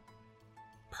there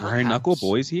Iron Knuckle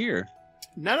Boys here?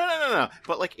 No.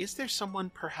 But like, is there someone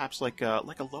perhaps like a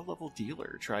low-level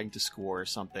dealer trying to score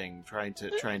something, trying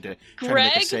to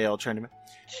make a sale, trying to?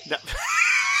 No.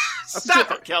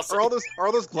 Stop it, Kelsey. Are all those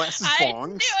glasses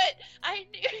bongs? I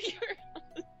knew you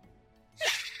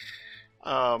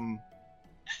were.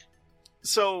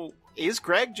 So is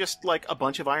Greg just like a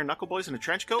bunch of Iron Knuckle Boys in a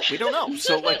trench coat? We don't know.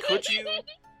 So like, could you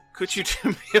do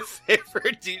me a favor?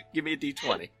 Give me a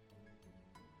D20.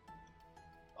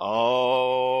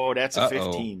 Oh, that's a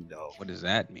 15, though. What does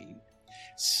that mean?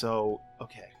 So,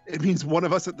 okay. It means one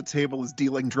of us at the table is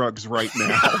dealing drugs right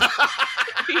now.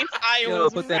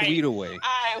 Put that weed away.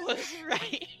 I was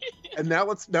right. And now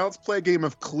let's play a game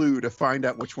of Clue to find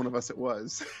out which one of us it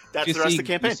was. That's the rest of the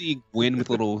campaign. You see Gwen with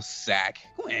a little sack.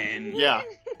 Gwen. Yeah.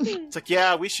 It's like,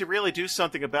 yeah, we should really do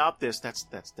something about this. That's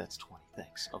 20.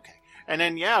 Thanks. Okay. And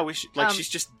then, yeah, we should, like, she's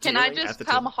just Can I just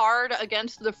come hard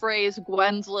against the phrase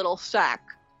Gwen's little sack?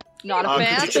 Not a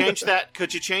fan.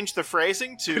 Could you change the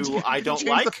phrasing to I don't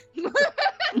like?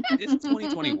 It's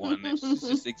 2021.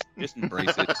 Just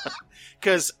embrace it.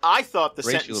 Because I thought the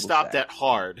sentence stopped at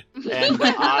hard, and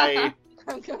I'm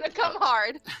gonna come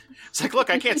hard. It's like, look,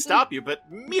 I can't stop you, but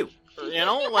mute. You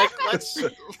know, like let's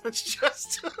just let's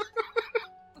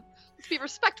be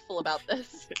respectful about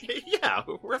this. Yeah,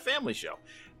 we're a family show.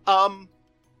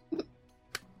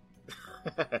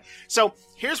 So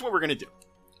here's what we're gonna do.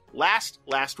 Last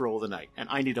roll of the night, and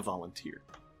I need a volunteer.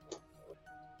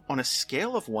 On a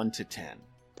scale of 1 to 10...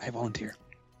 I volunteer.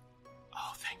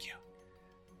 Oh, thank you.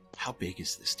 How big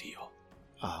is this deal?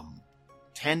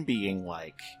 10 being,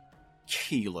 like,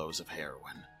 kilos of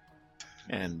heroin.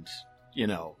 And, you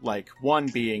know, like, 1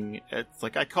 being... It's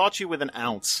like, I caught you with an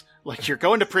ounce. Like, you're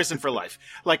going to prison for life.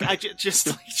 Like, I just...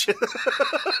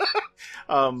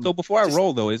 So before I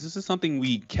roll, though, is this something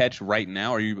we catch right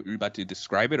now? Are you about to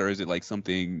describe it, or is it like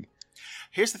something...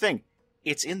 Here's the thing.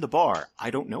 It's in the bar.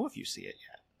 I don't know if you see it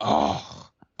yet. Oh.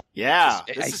 Yeah.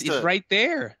 It's right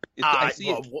there. I see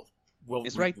it. Well,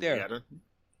 it's right there. Yeah,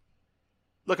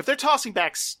 look, if they're tossing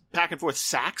back and forth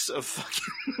sacks of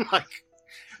fucking, like,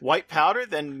 white powder,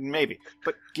 then maybe.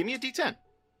 But give me a D10.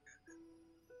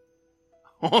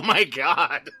 Oh, my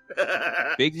God.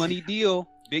 Big money deal.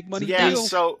 Big money deal. Yeah,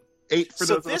 so... 8 for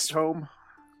those at home.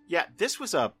 Yeah, this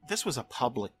was a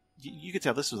public... You could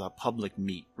tell this was a public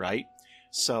meet, right?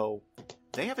 So,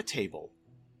 they have a table.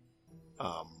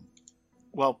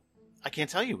 Well, I can't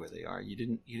tell you where they are. You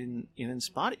didn't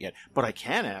spot it yet. But I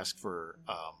can ask for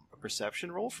a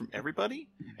perception roll from everybody,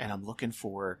 and I'm looking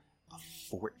for a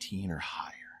 14 or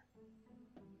higher.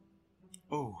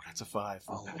 Oh, that's a 5.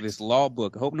 Oh, this law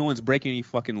book. I hope no one's breaking any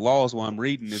fucking laws while I'm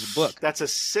reading this book. That's a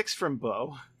 6 from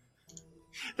Bo.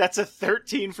 That's a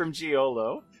 13 from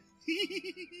Giolo.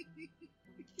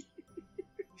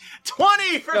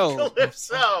 20 from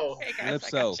Calypso. Hey guys,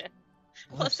 Calypso. I gotcha.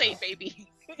 Plus 8, baby.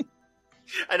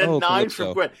 And a 9 Calypso.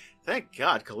 From Gwen. Thank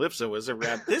God Calypso was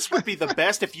around. This would be the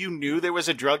best if you knew there was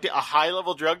a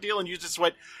high-level drug deal, and you just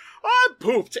went, I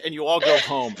pooped, and you all go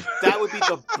home. That would be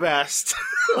the best.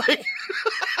 Like...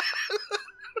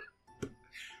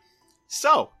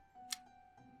 So,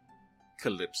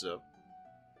 Calypso.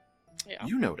 Yeah.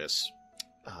 You notice,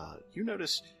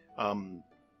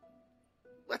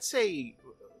 let's say, you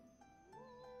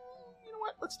know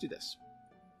what? Let's do this.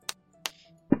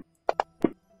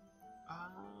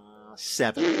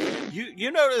 7.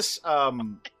 You notice,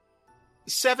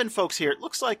 7 folks here. It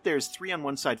looks like there's 3 on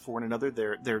one side, 4 on another.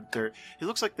 It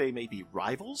looks like they may be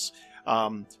rivals,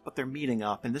 but they're meeting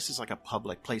up, and this is like a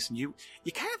public place, and you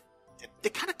kind of, they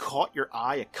kind of caught your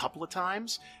eye a couple of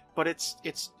times, but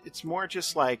it's more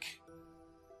just like,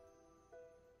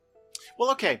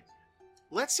 well, okay,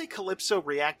 let's say Calypso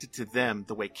reacted to them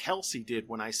the way Kelsey did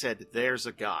when I said, there's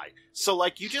a guy. So,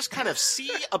 like, you just kind of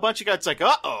see a bunch of guys, it's like,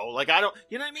 uh-oh, like, I don't,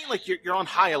 you know what I mean? Like, you're on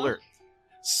high alert.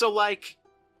 So, like,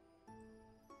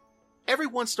 every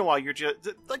once in a while, you're just,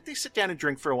 like, they sit down and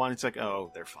drink for a while, and it's like,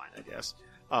 oh, they're fine, I guess.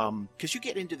 Because you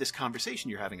get into this conversation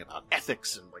you're having about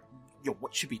ethics and, like, you know,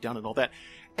 what should be done and all that.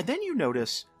 And then you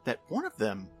notice that one of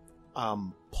them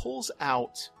pulls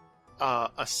out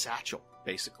a satchel,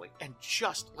 basically, and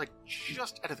just out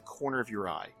of the corner of your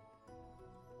eye,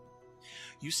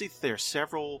 you see that there are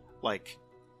several, like,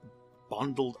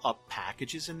 bundled up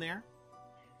packages in there.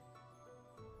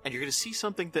 And you're going to see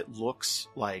something that looks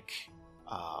like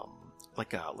a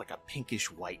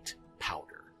pinkish white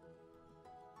powder.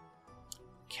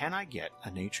 Can I get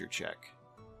a nature check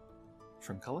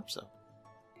from Calypso?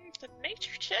 The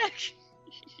nature check?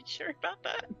 You sure about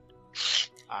that?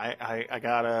 I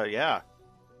gotta, yeah.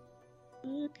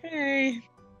 Okay.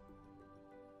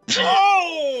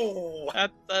 Oh!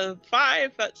 That's a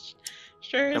 5. That's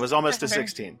sure. It was almost a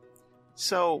 16.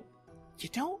 So, you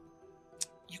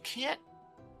can't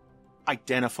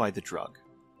identify the drug,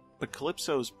 but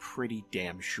Calypso's pretty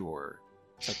damn sure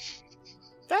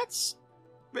that's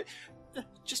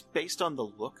just based on the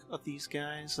look of these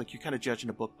guys. Like, you're kind of judging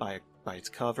a book by its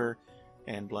cover,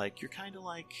 and like you're kind of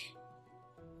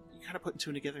putting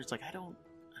two together. It's like I don't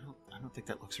think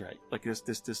that looks right. Like this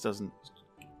doesn't.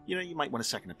 You know, you might want a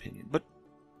second opinion, but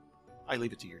I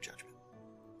leave it to your judgment.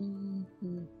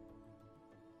 Mm-hmm.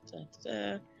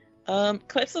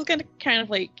 Calypso's gonna kind of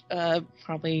like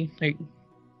probably like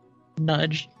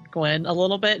nudge Gwen a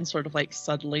little bit and sort of like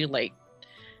subtly like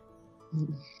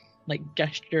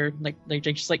gesture, like they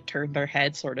just like turn their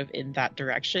head sort of in that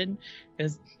direction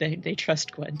because they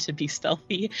trust Gwen to be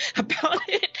stealthy about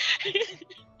it.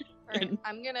 Alright,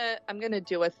 I'm gonna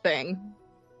do a thing.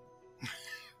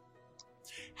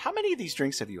 How many of these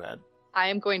drinks have you had? I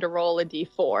am going to roll a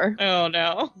d4. Oh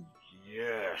no.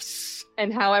 Yes.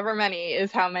 And however many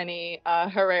is how many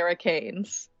Herrera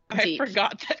canes I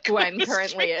forgot that Gwen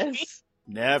currently is.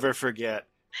 Never forget.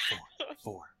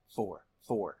 4.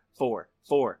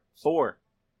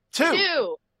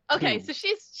 2. Okay, so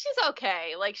she's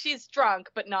okay. Like, she's drunk,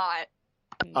 but not.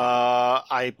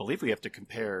 I believe we have to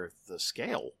compare the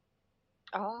scale.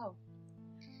 Oh.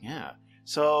 Yeah.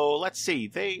 So let's see.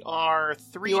 They are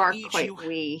 3 You are each. quite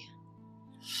wee.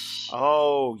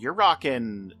 Oh, you're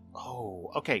rocking.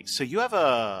 Oh, okay. So you have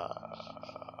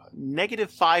a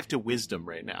 -5 to wisdom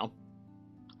right now.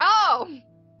 Oh!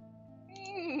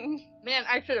 Man,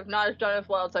 I should have not done as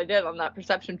well as I did on that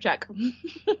perception check.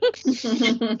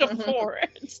 A 4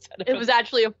 instead of It was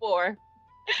actually a 4.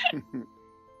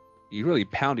 You really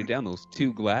pounded down those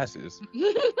 2 glasses.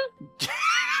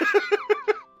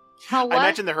 How what? I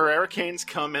imagine the Herrera canes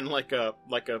come in like a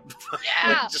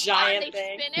Yeah, giant they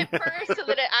thing. spin it first so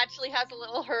that it actually has a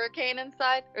little hurricane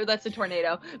inside. Or that's a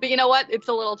tornado. But you know what? It's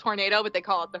a little tornado, but they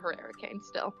call it the Herrera cane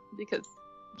still. Because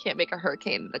you can't make a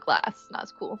hurricane in a glass. Not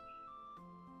as cool.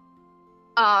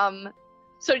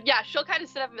 So yeah, she'll kind of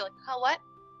sit up and be like, huh, what?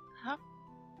 Huh?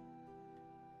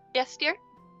 Yes, dear?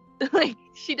 Like,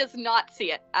 she does not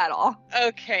see it at all.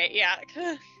 Okay, yeah.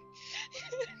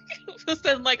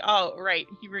 Then like, oh right,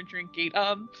 you were drinking.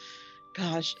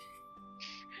 Gosh.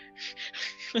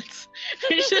 It's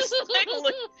just like,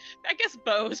 look, I guess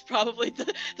Bo is probably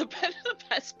the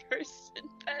best person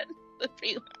then to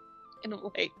be in a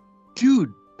way.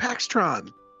 Dude,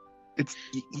 Paxtron.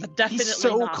 Definitely he's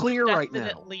so not. clear right now.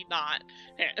 Definitely not.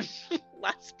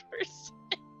 Last person.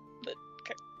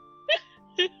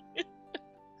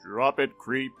 drop it,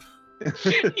 creep.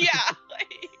 Yeah.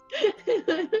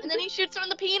 And then he shoots her in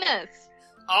the penis.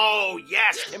 Oh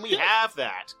yes, can we have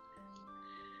that?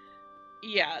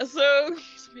 Yeah, so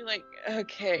be like,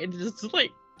 okay, and just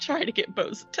like try to get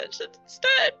Bo's attention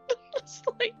instead. It's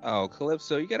like, Oh,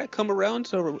 Calypso, you gotta come around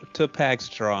to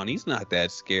Paxtron. He's not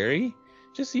that scary.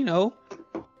 Just,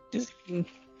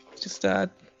 just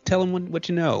tell him what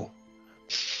you know.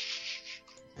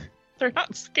 they're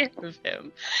not scared of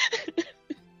him.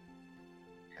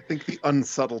 I think the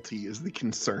unsubtlety is the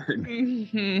concern.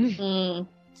 Mm-hmm.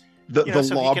 The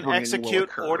So law he can bringing will execute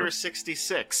occur. Order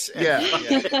 66. Yeah.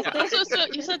 So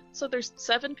you said there's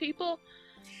 7 people?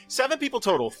 7 people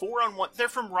total. 4 on one. They're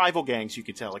from rival gangs. You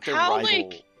could tell. Like they're How,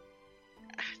 rival.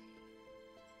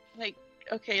 like,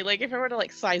 okay, like if I were to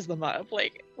like size them up,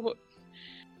 like,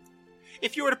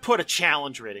 If you were to put a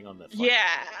challenge rating on the fight.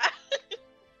 yeah.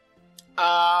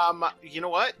 You know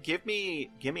what? Give me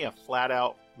a flat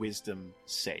out wisdom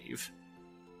save.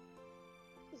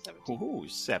 17. Ooh,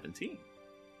 17.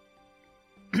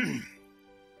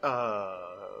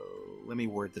 Let me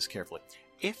word this carefully.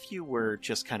 If you were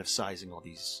just kind of sizing all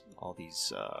these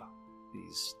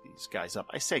guys up,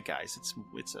 I say guys,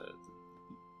 it's a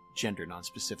gender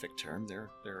non-specific term. There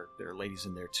are ladies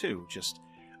in there too. Just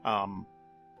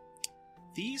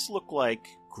these look like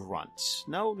grunts.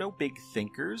 No big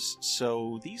thinkers.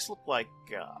 So these look like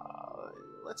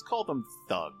let's call them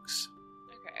thugs.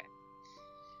 Okay.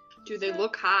 Do they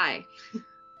look high?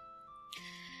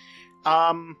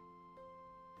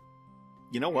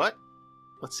 You know what?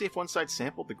 Let's see if one side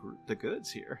sampled the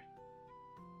goods here.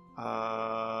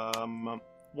 1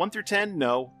 through 10,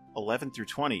 no. 11 through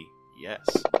 20, yes.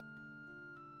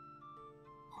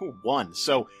 Ooh, 1.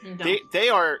 So No. they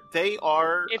are.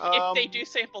 If they do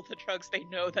sample the drugs, they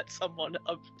know that someone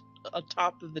up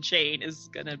top of the chain is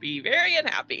gonna be very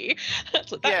unhappy.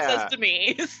 That's what that says to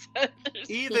me.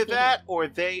 Either that or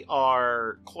they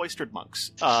are cloistered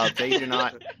monks. They do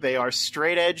not. They are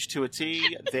straight edge to a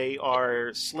T. They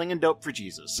are slinging dope for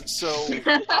Jesus. So,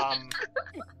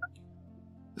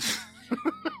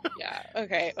 yeah.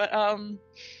 Okay. But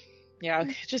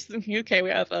yeah. Just okay.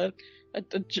 We have a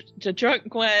drunk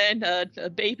Gwen, a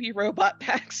baby robot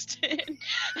Paxton,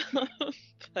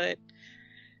 but.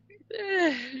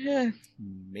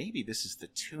 Maybe this is the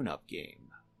tune-up game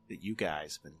that you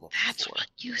guys have been looking for. That's what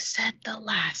you said the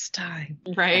last time,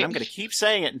 right? And I'm going to keep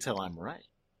saying it until I'm right.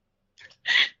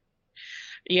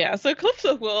 Yeah, so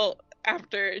Calypso will,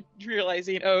 after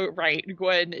realizing, oh, right,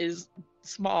 Gwen is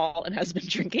small and has been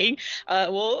drinking,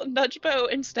 will nudge Bo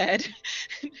instead.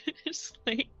 Just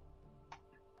like...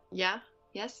 Yeah,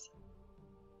 yes?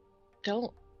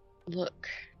 Don't look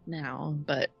now,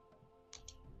 but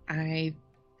I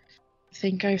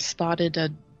think I've spotted a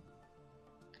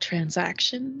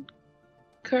transaction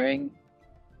occurring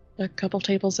a couple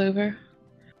tables over.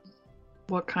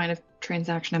 What kind of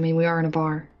transaction? I mean, we are in a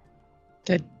bar.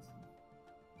 The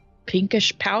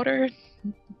pinkish powder?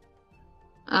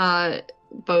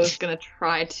 Bo's gonna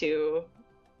try to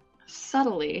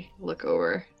subtly look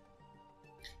over.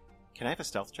 Can I have a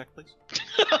stealth check, please?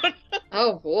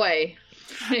 Oh boy.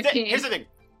 Here's the thing.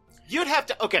 You'd have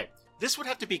to... Okay. This would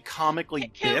have to be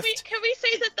comically biffed. Can we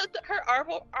say that her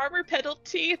armor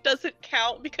penalty doesn't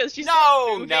count because she's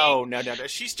No.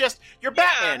 She's just... You're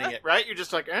Batmaning it, right? You're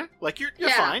just like, Like, you're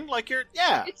fine. Like,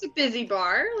 It's a busy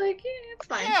bar. Like, it's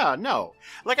fine. Yeah, no.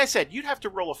 Like I said, you'd have to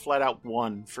roll a flat-out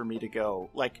 1 for me to go.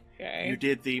 Like, okay. You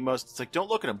did the most... It's like, don't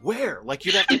look at him. Where? Like,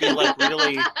 you'd have to be, like,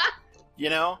 really...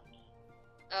 You know?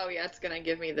 Oh, yeah, it's gonna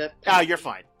give me the... Oh, you're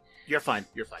fine. You're fine.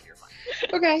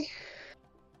 Okay.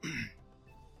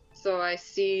 So I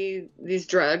see these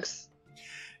drugs.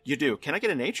 You do. Can I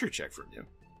get a nature check from you?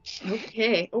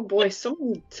 Okay. Oh boy, so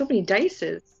many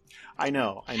dices. I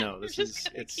know. This You're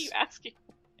just gonna keep asking.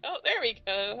 Oh, there we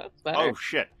go. That's better. Oh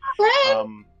shit.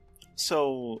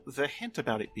 So the hint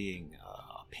about it being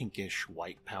pinkish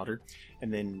white powder,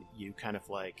 and then you kind of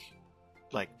like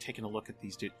taking a look at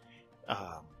these dudes.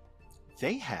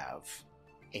 They have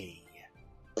a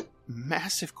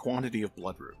massive quantity of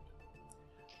bloodroot.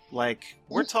 Like,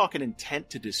 we're talking intent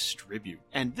to distribute.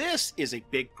 And this is a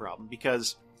big problem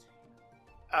because,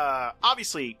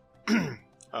 obviously,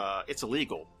 it's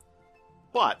illegal,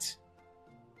 but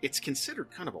it's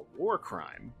considered kind of a war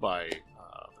crime by the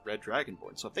Red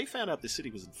Dragonborn. So if they found out the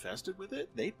city was infested with it,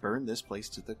 they'd burn this place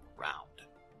to the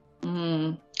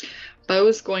ground.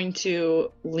 Bo's going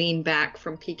to lean back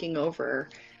from peeking over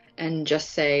and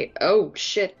just say, oh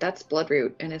shit, that's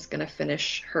bloodroot, and is going to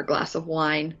finish her glass of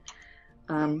wine.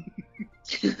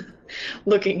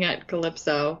 Looking at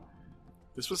Calypso.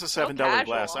 This was a $7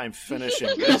 glass. I'm finishing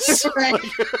this. Right.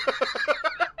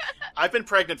 I've been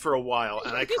pregnant for a while,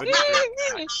 and I couldn't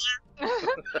drink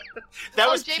that. That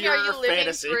was Jamie, pure are you living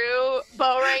fantasy. through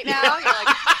Bo right now? You're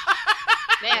like,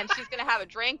 man, she's gonna have a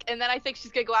drink, and then I think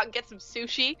she's gonna go out and get some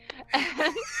sushi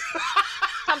and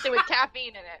something with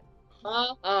caffeine in it.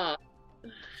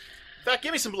 In fact,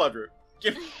 give me some bloodroot.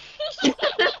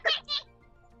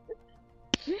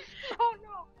 Oh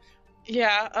no.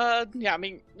 Yeah, I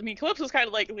mean, Calypso's kind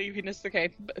of like leaving this. Okay,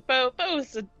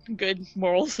 Bo's a good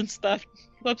morals and stuff.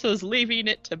 Calypso's leaving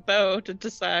it to Bo to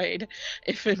decide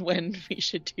if and when we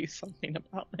should do something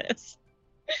about this.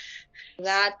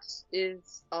 That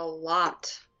is a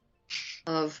lot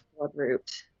of bloodroot.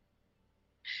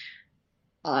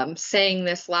 Saying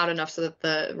this loud enough so that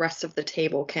the rest of the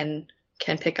table can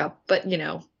pick up, but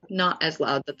not as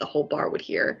loud that the whole bar would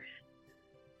hear.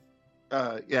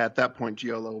 Yeah, at that point,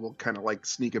 Giolo will kind of like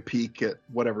sneak a peek at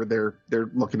whatever they're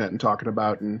looking at and talking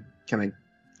about, and kind of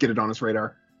get it on his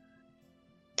radar.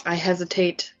 I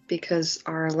hesitate because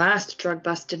our last drug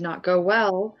bust did not go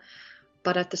well,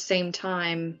 but at the same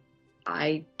time,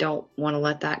 I don't want to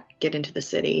let that get into the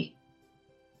city.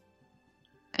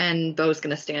 And Bo's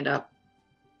going to stand up.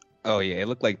 Oh yeah, it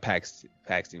looked like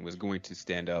Paxton was going to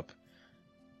stand up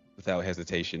without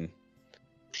hesitation.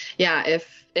 Yeah,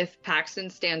 if Paxton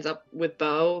stands up with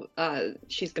Bo,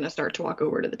 she's going to start to walk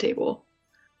over to the table.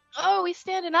 Oh, we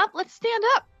standing up? Let's stand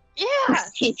up. Yeah.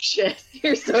 Shit,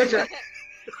 you're so drunk.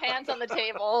 Hands on the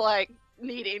table, like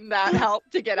needing that help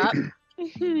to get up.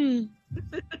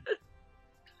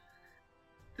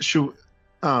 Should,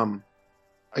 I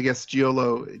guess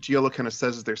Giolo kind of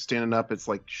says as they're standing up, it's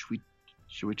like, should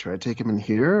we try to take him in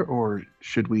here, or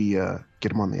should we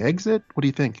get him on the exit? What do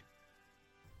you think?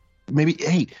 Maybe,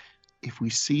 hey, if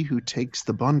we see who takes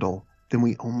the bundle, then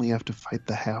we only have to fight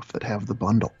the half that have the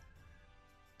bundle.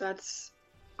 That's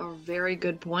a very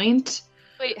good point.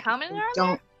 Wait, how many are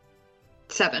there?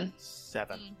 7.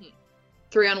 7.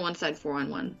 3 on one side, 4 on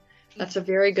one. That's a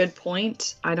very good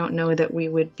point. I don't know that we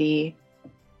would be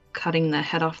cutting the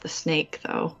head off the snake,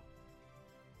 though.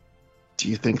 Do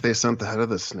you think they sent the head of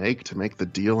the snake to make the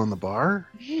deal in the bar?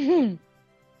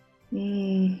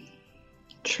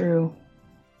 True.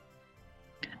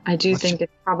 I do think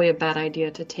it's probably a bad idea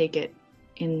to take it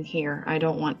in here. I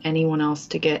don't want anyone else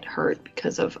to get hurt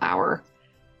because of our...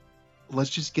 Let's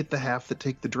just get the half that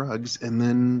take the drugs, and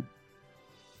then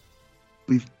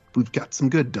we've got some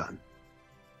good done.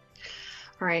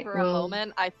 All right. For a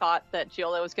moment, I thought that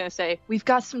Giolo was going to say, "We've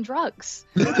got some drugs."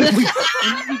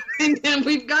 And then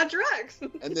we've got drugs.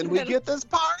 And then we get this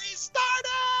party started!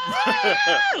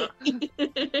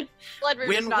 Blood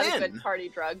root is not a good party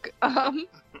drug. I mean,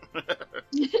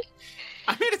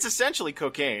 it's essentially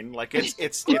cocaine. Like it's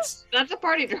that's a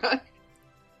party drug.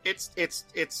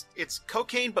 It's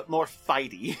cocaine, but more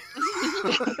fighty.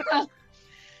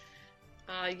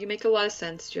 You make a lot of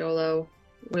sense, Giolo.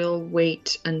 We'll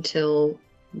wait until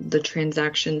the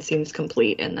transaction seems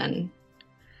complete, and then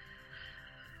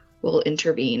we'll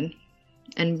intervene.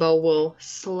 And Bo will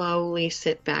slowly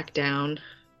sit back down,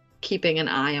 keeping an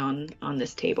eye on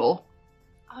this table.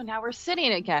 Oh, now we're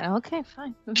sitting again. Okay,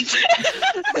 fine.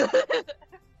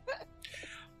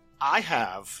 I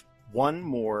have one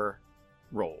more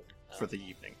role for the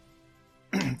evening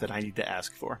that I need to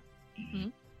ask for. Mm-hmm.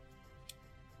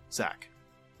 Zach.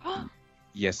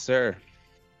 Yes, sir.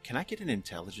 Can I get an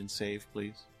intelligence save,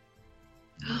 please?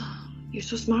 You're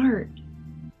so smart.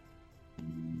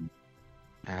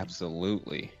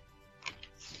 Absolutely.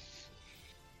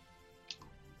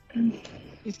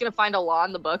 He's going to find a law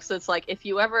in the books that's like, if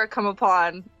you ever come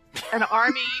upon an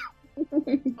army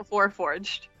of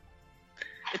Warforged,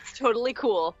 it's totally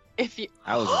cool. If you...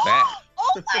 I was bad.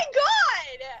 Oh my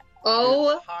god!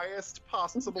 Oh. Highest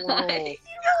possible roll. You know,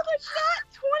 that's not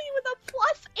 20 with a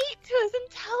 +8 to his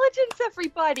intelligence,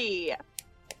 everybody!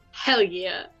 Hell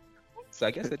yeah. So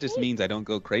I guess that just means I don't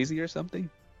go crazy or something?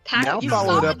 Now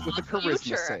follow it up with a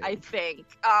charisma save. I think.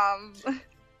 Are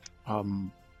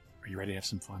you ready to have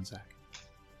some fun, Zach?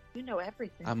 You know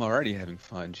everything. I'm already having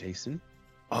fun, Jason.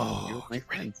 Oh, You're my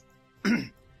friend.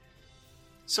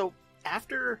 So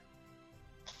after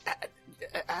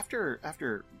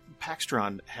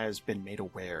Paxtron has been made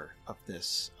aware of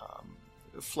this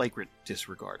flagrant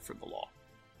disregard for the law,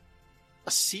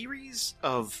 a series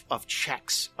of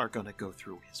checks are going to go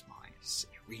through his mind. He's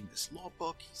reading this law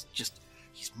book.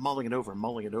 He's mulling it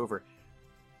over,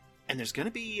 and there's going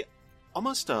to be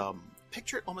almost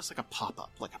picture it almost like a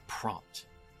pop-up, like a prompt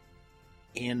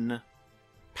in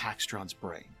Paxtron's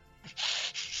brain.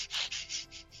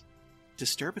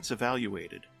 Disturbance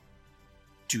evaluated.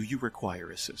 Do you require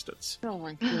assistance? Oh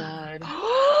my god.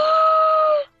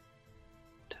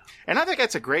 And I think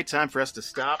that's a great time for us to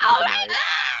stop. Oh tonight. my god!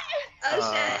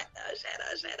 Oh shit.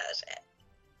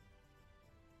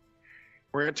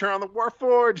 We're going to turn on the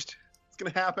Warforged. It's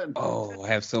going to happen. Oh, I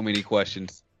have so many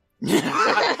questions.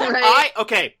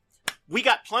 Okay. We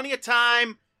got plenty of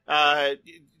time.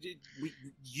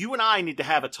 You and I need to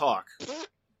have a talk.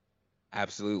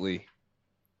 Absolutely.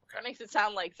 That makes it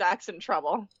sound like Zach's in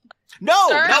trouble.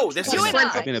 No, this is...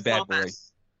 I've been a bad boy.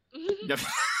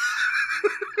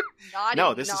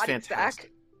 No, this is naughty fantastic.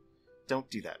 Zach. Don't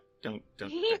do that.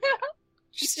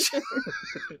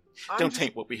 Don't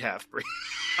taint what we have, Bree.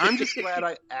 I'm just glad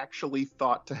I actually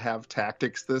thought to have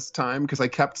tactics this time, because I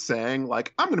kept saying,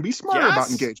 like, I'm going to be smarter about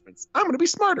engagements. I'm going to be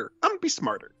smarter.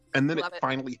 And then it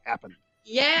finally happened.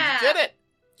 Yeah. You did it.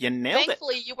 You nailed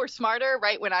Thankfully, you were smarter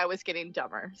right when I was getting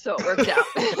dumber, so it worked out.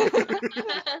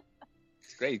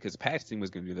 It's great, because Paxton was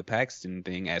going to do the Paxton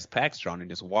thing as Paxtron and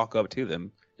just walk up to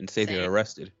them and say they're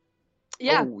arrested.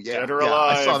 Yeah. Oh, yeah. Dead or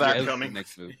alive. I saw that coming.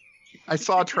 Next move. I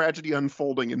saw tragedy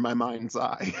unfolding in my mind's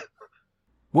eye.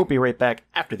 We'll be right back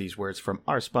after these words from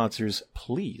our sponsors.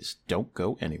 Please don't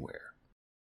go anywhere.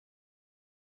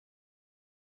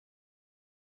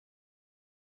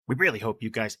 We really hope you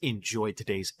guys enjoyed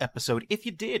today's episode. If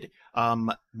you did,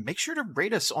 make sure to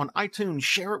rate us on iTunes,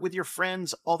 share it with your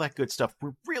friends, all that good stuff.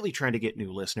 We're really trying to get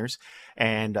new listeners.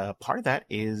 And part of that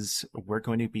is we're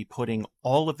going to be putting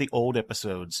all of the old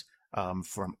episodes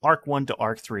from Arc 1 to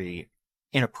Arc 3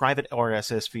 in a private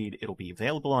RSS feed. It'll be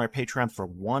available on our Patreon for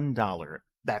 $1.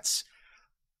 That's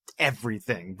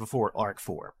everything before Arc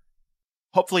 4.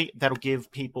 Hopefully that'll give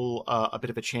people a bit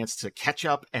of a chance to catch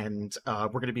up, and we're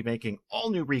going to be making all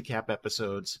new recap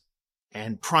episodes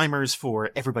and primers for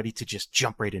everybody to just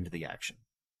jump right into the action.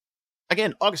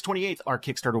 Again, August 28th, our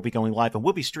Kickstarter will be going live, and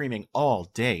we'll be streaming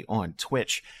all day on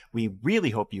Twitch. We really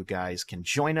hope you guys can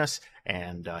join us,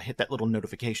 and hit that little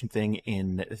notification thing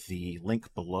in the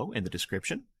link below in the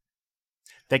description.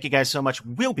 Thank you guys so much.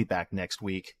 We'll be back next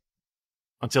week.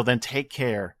 Until then, take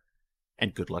care,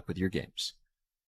 and good luck with your games.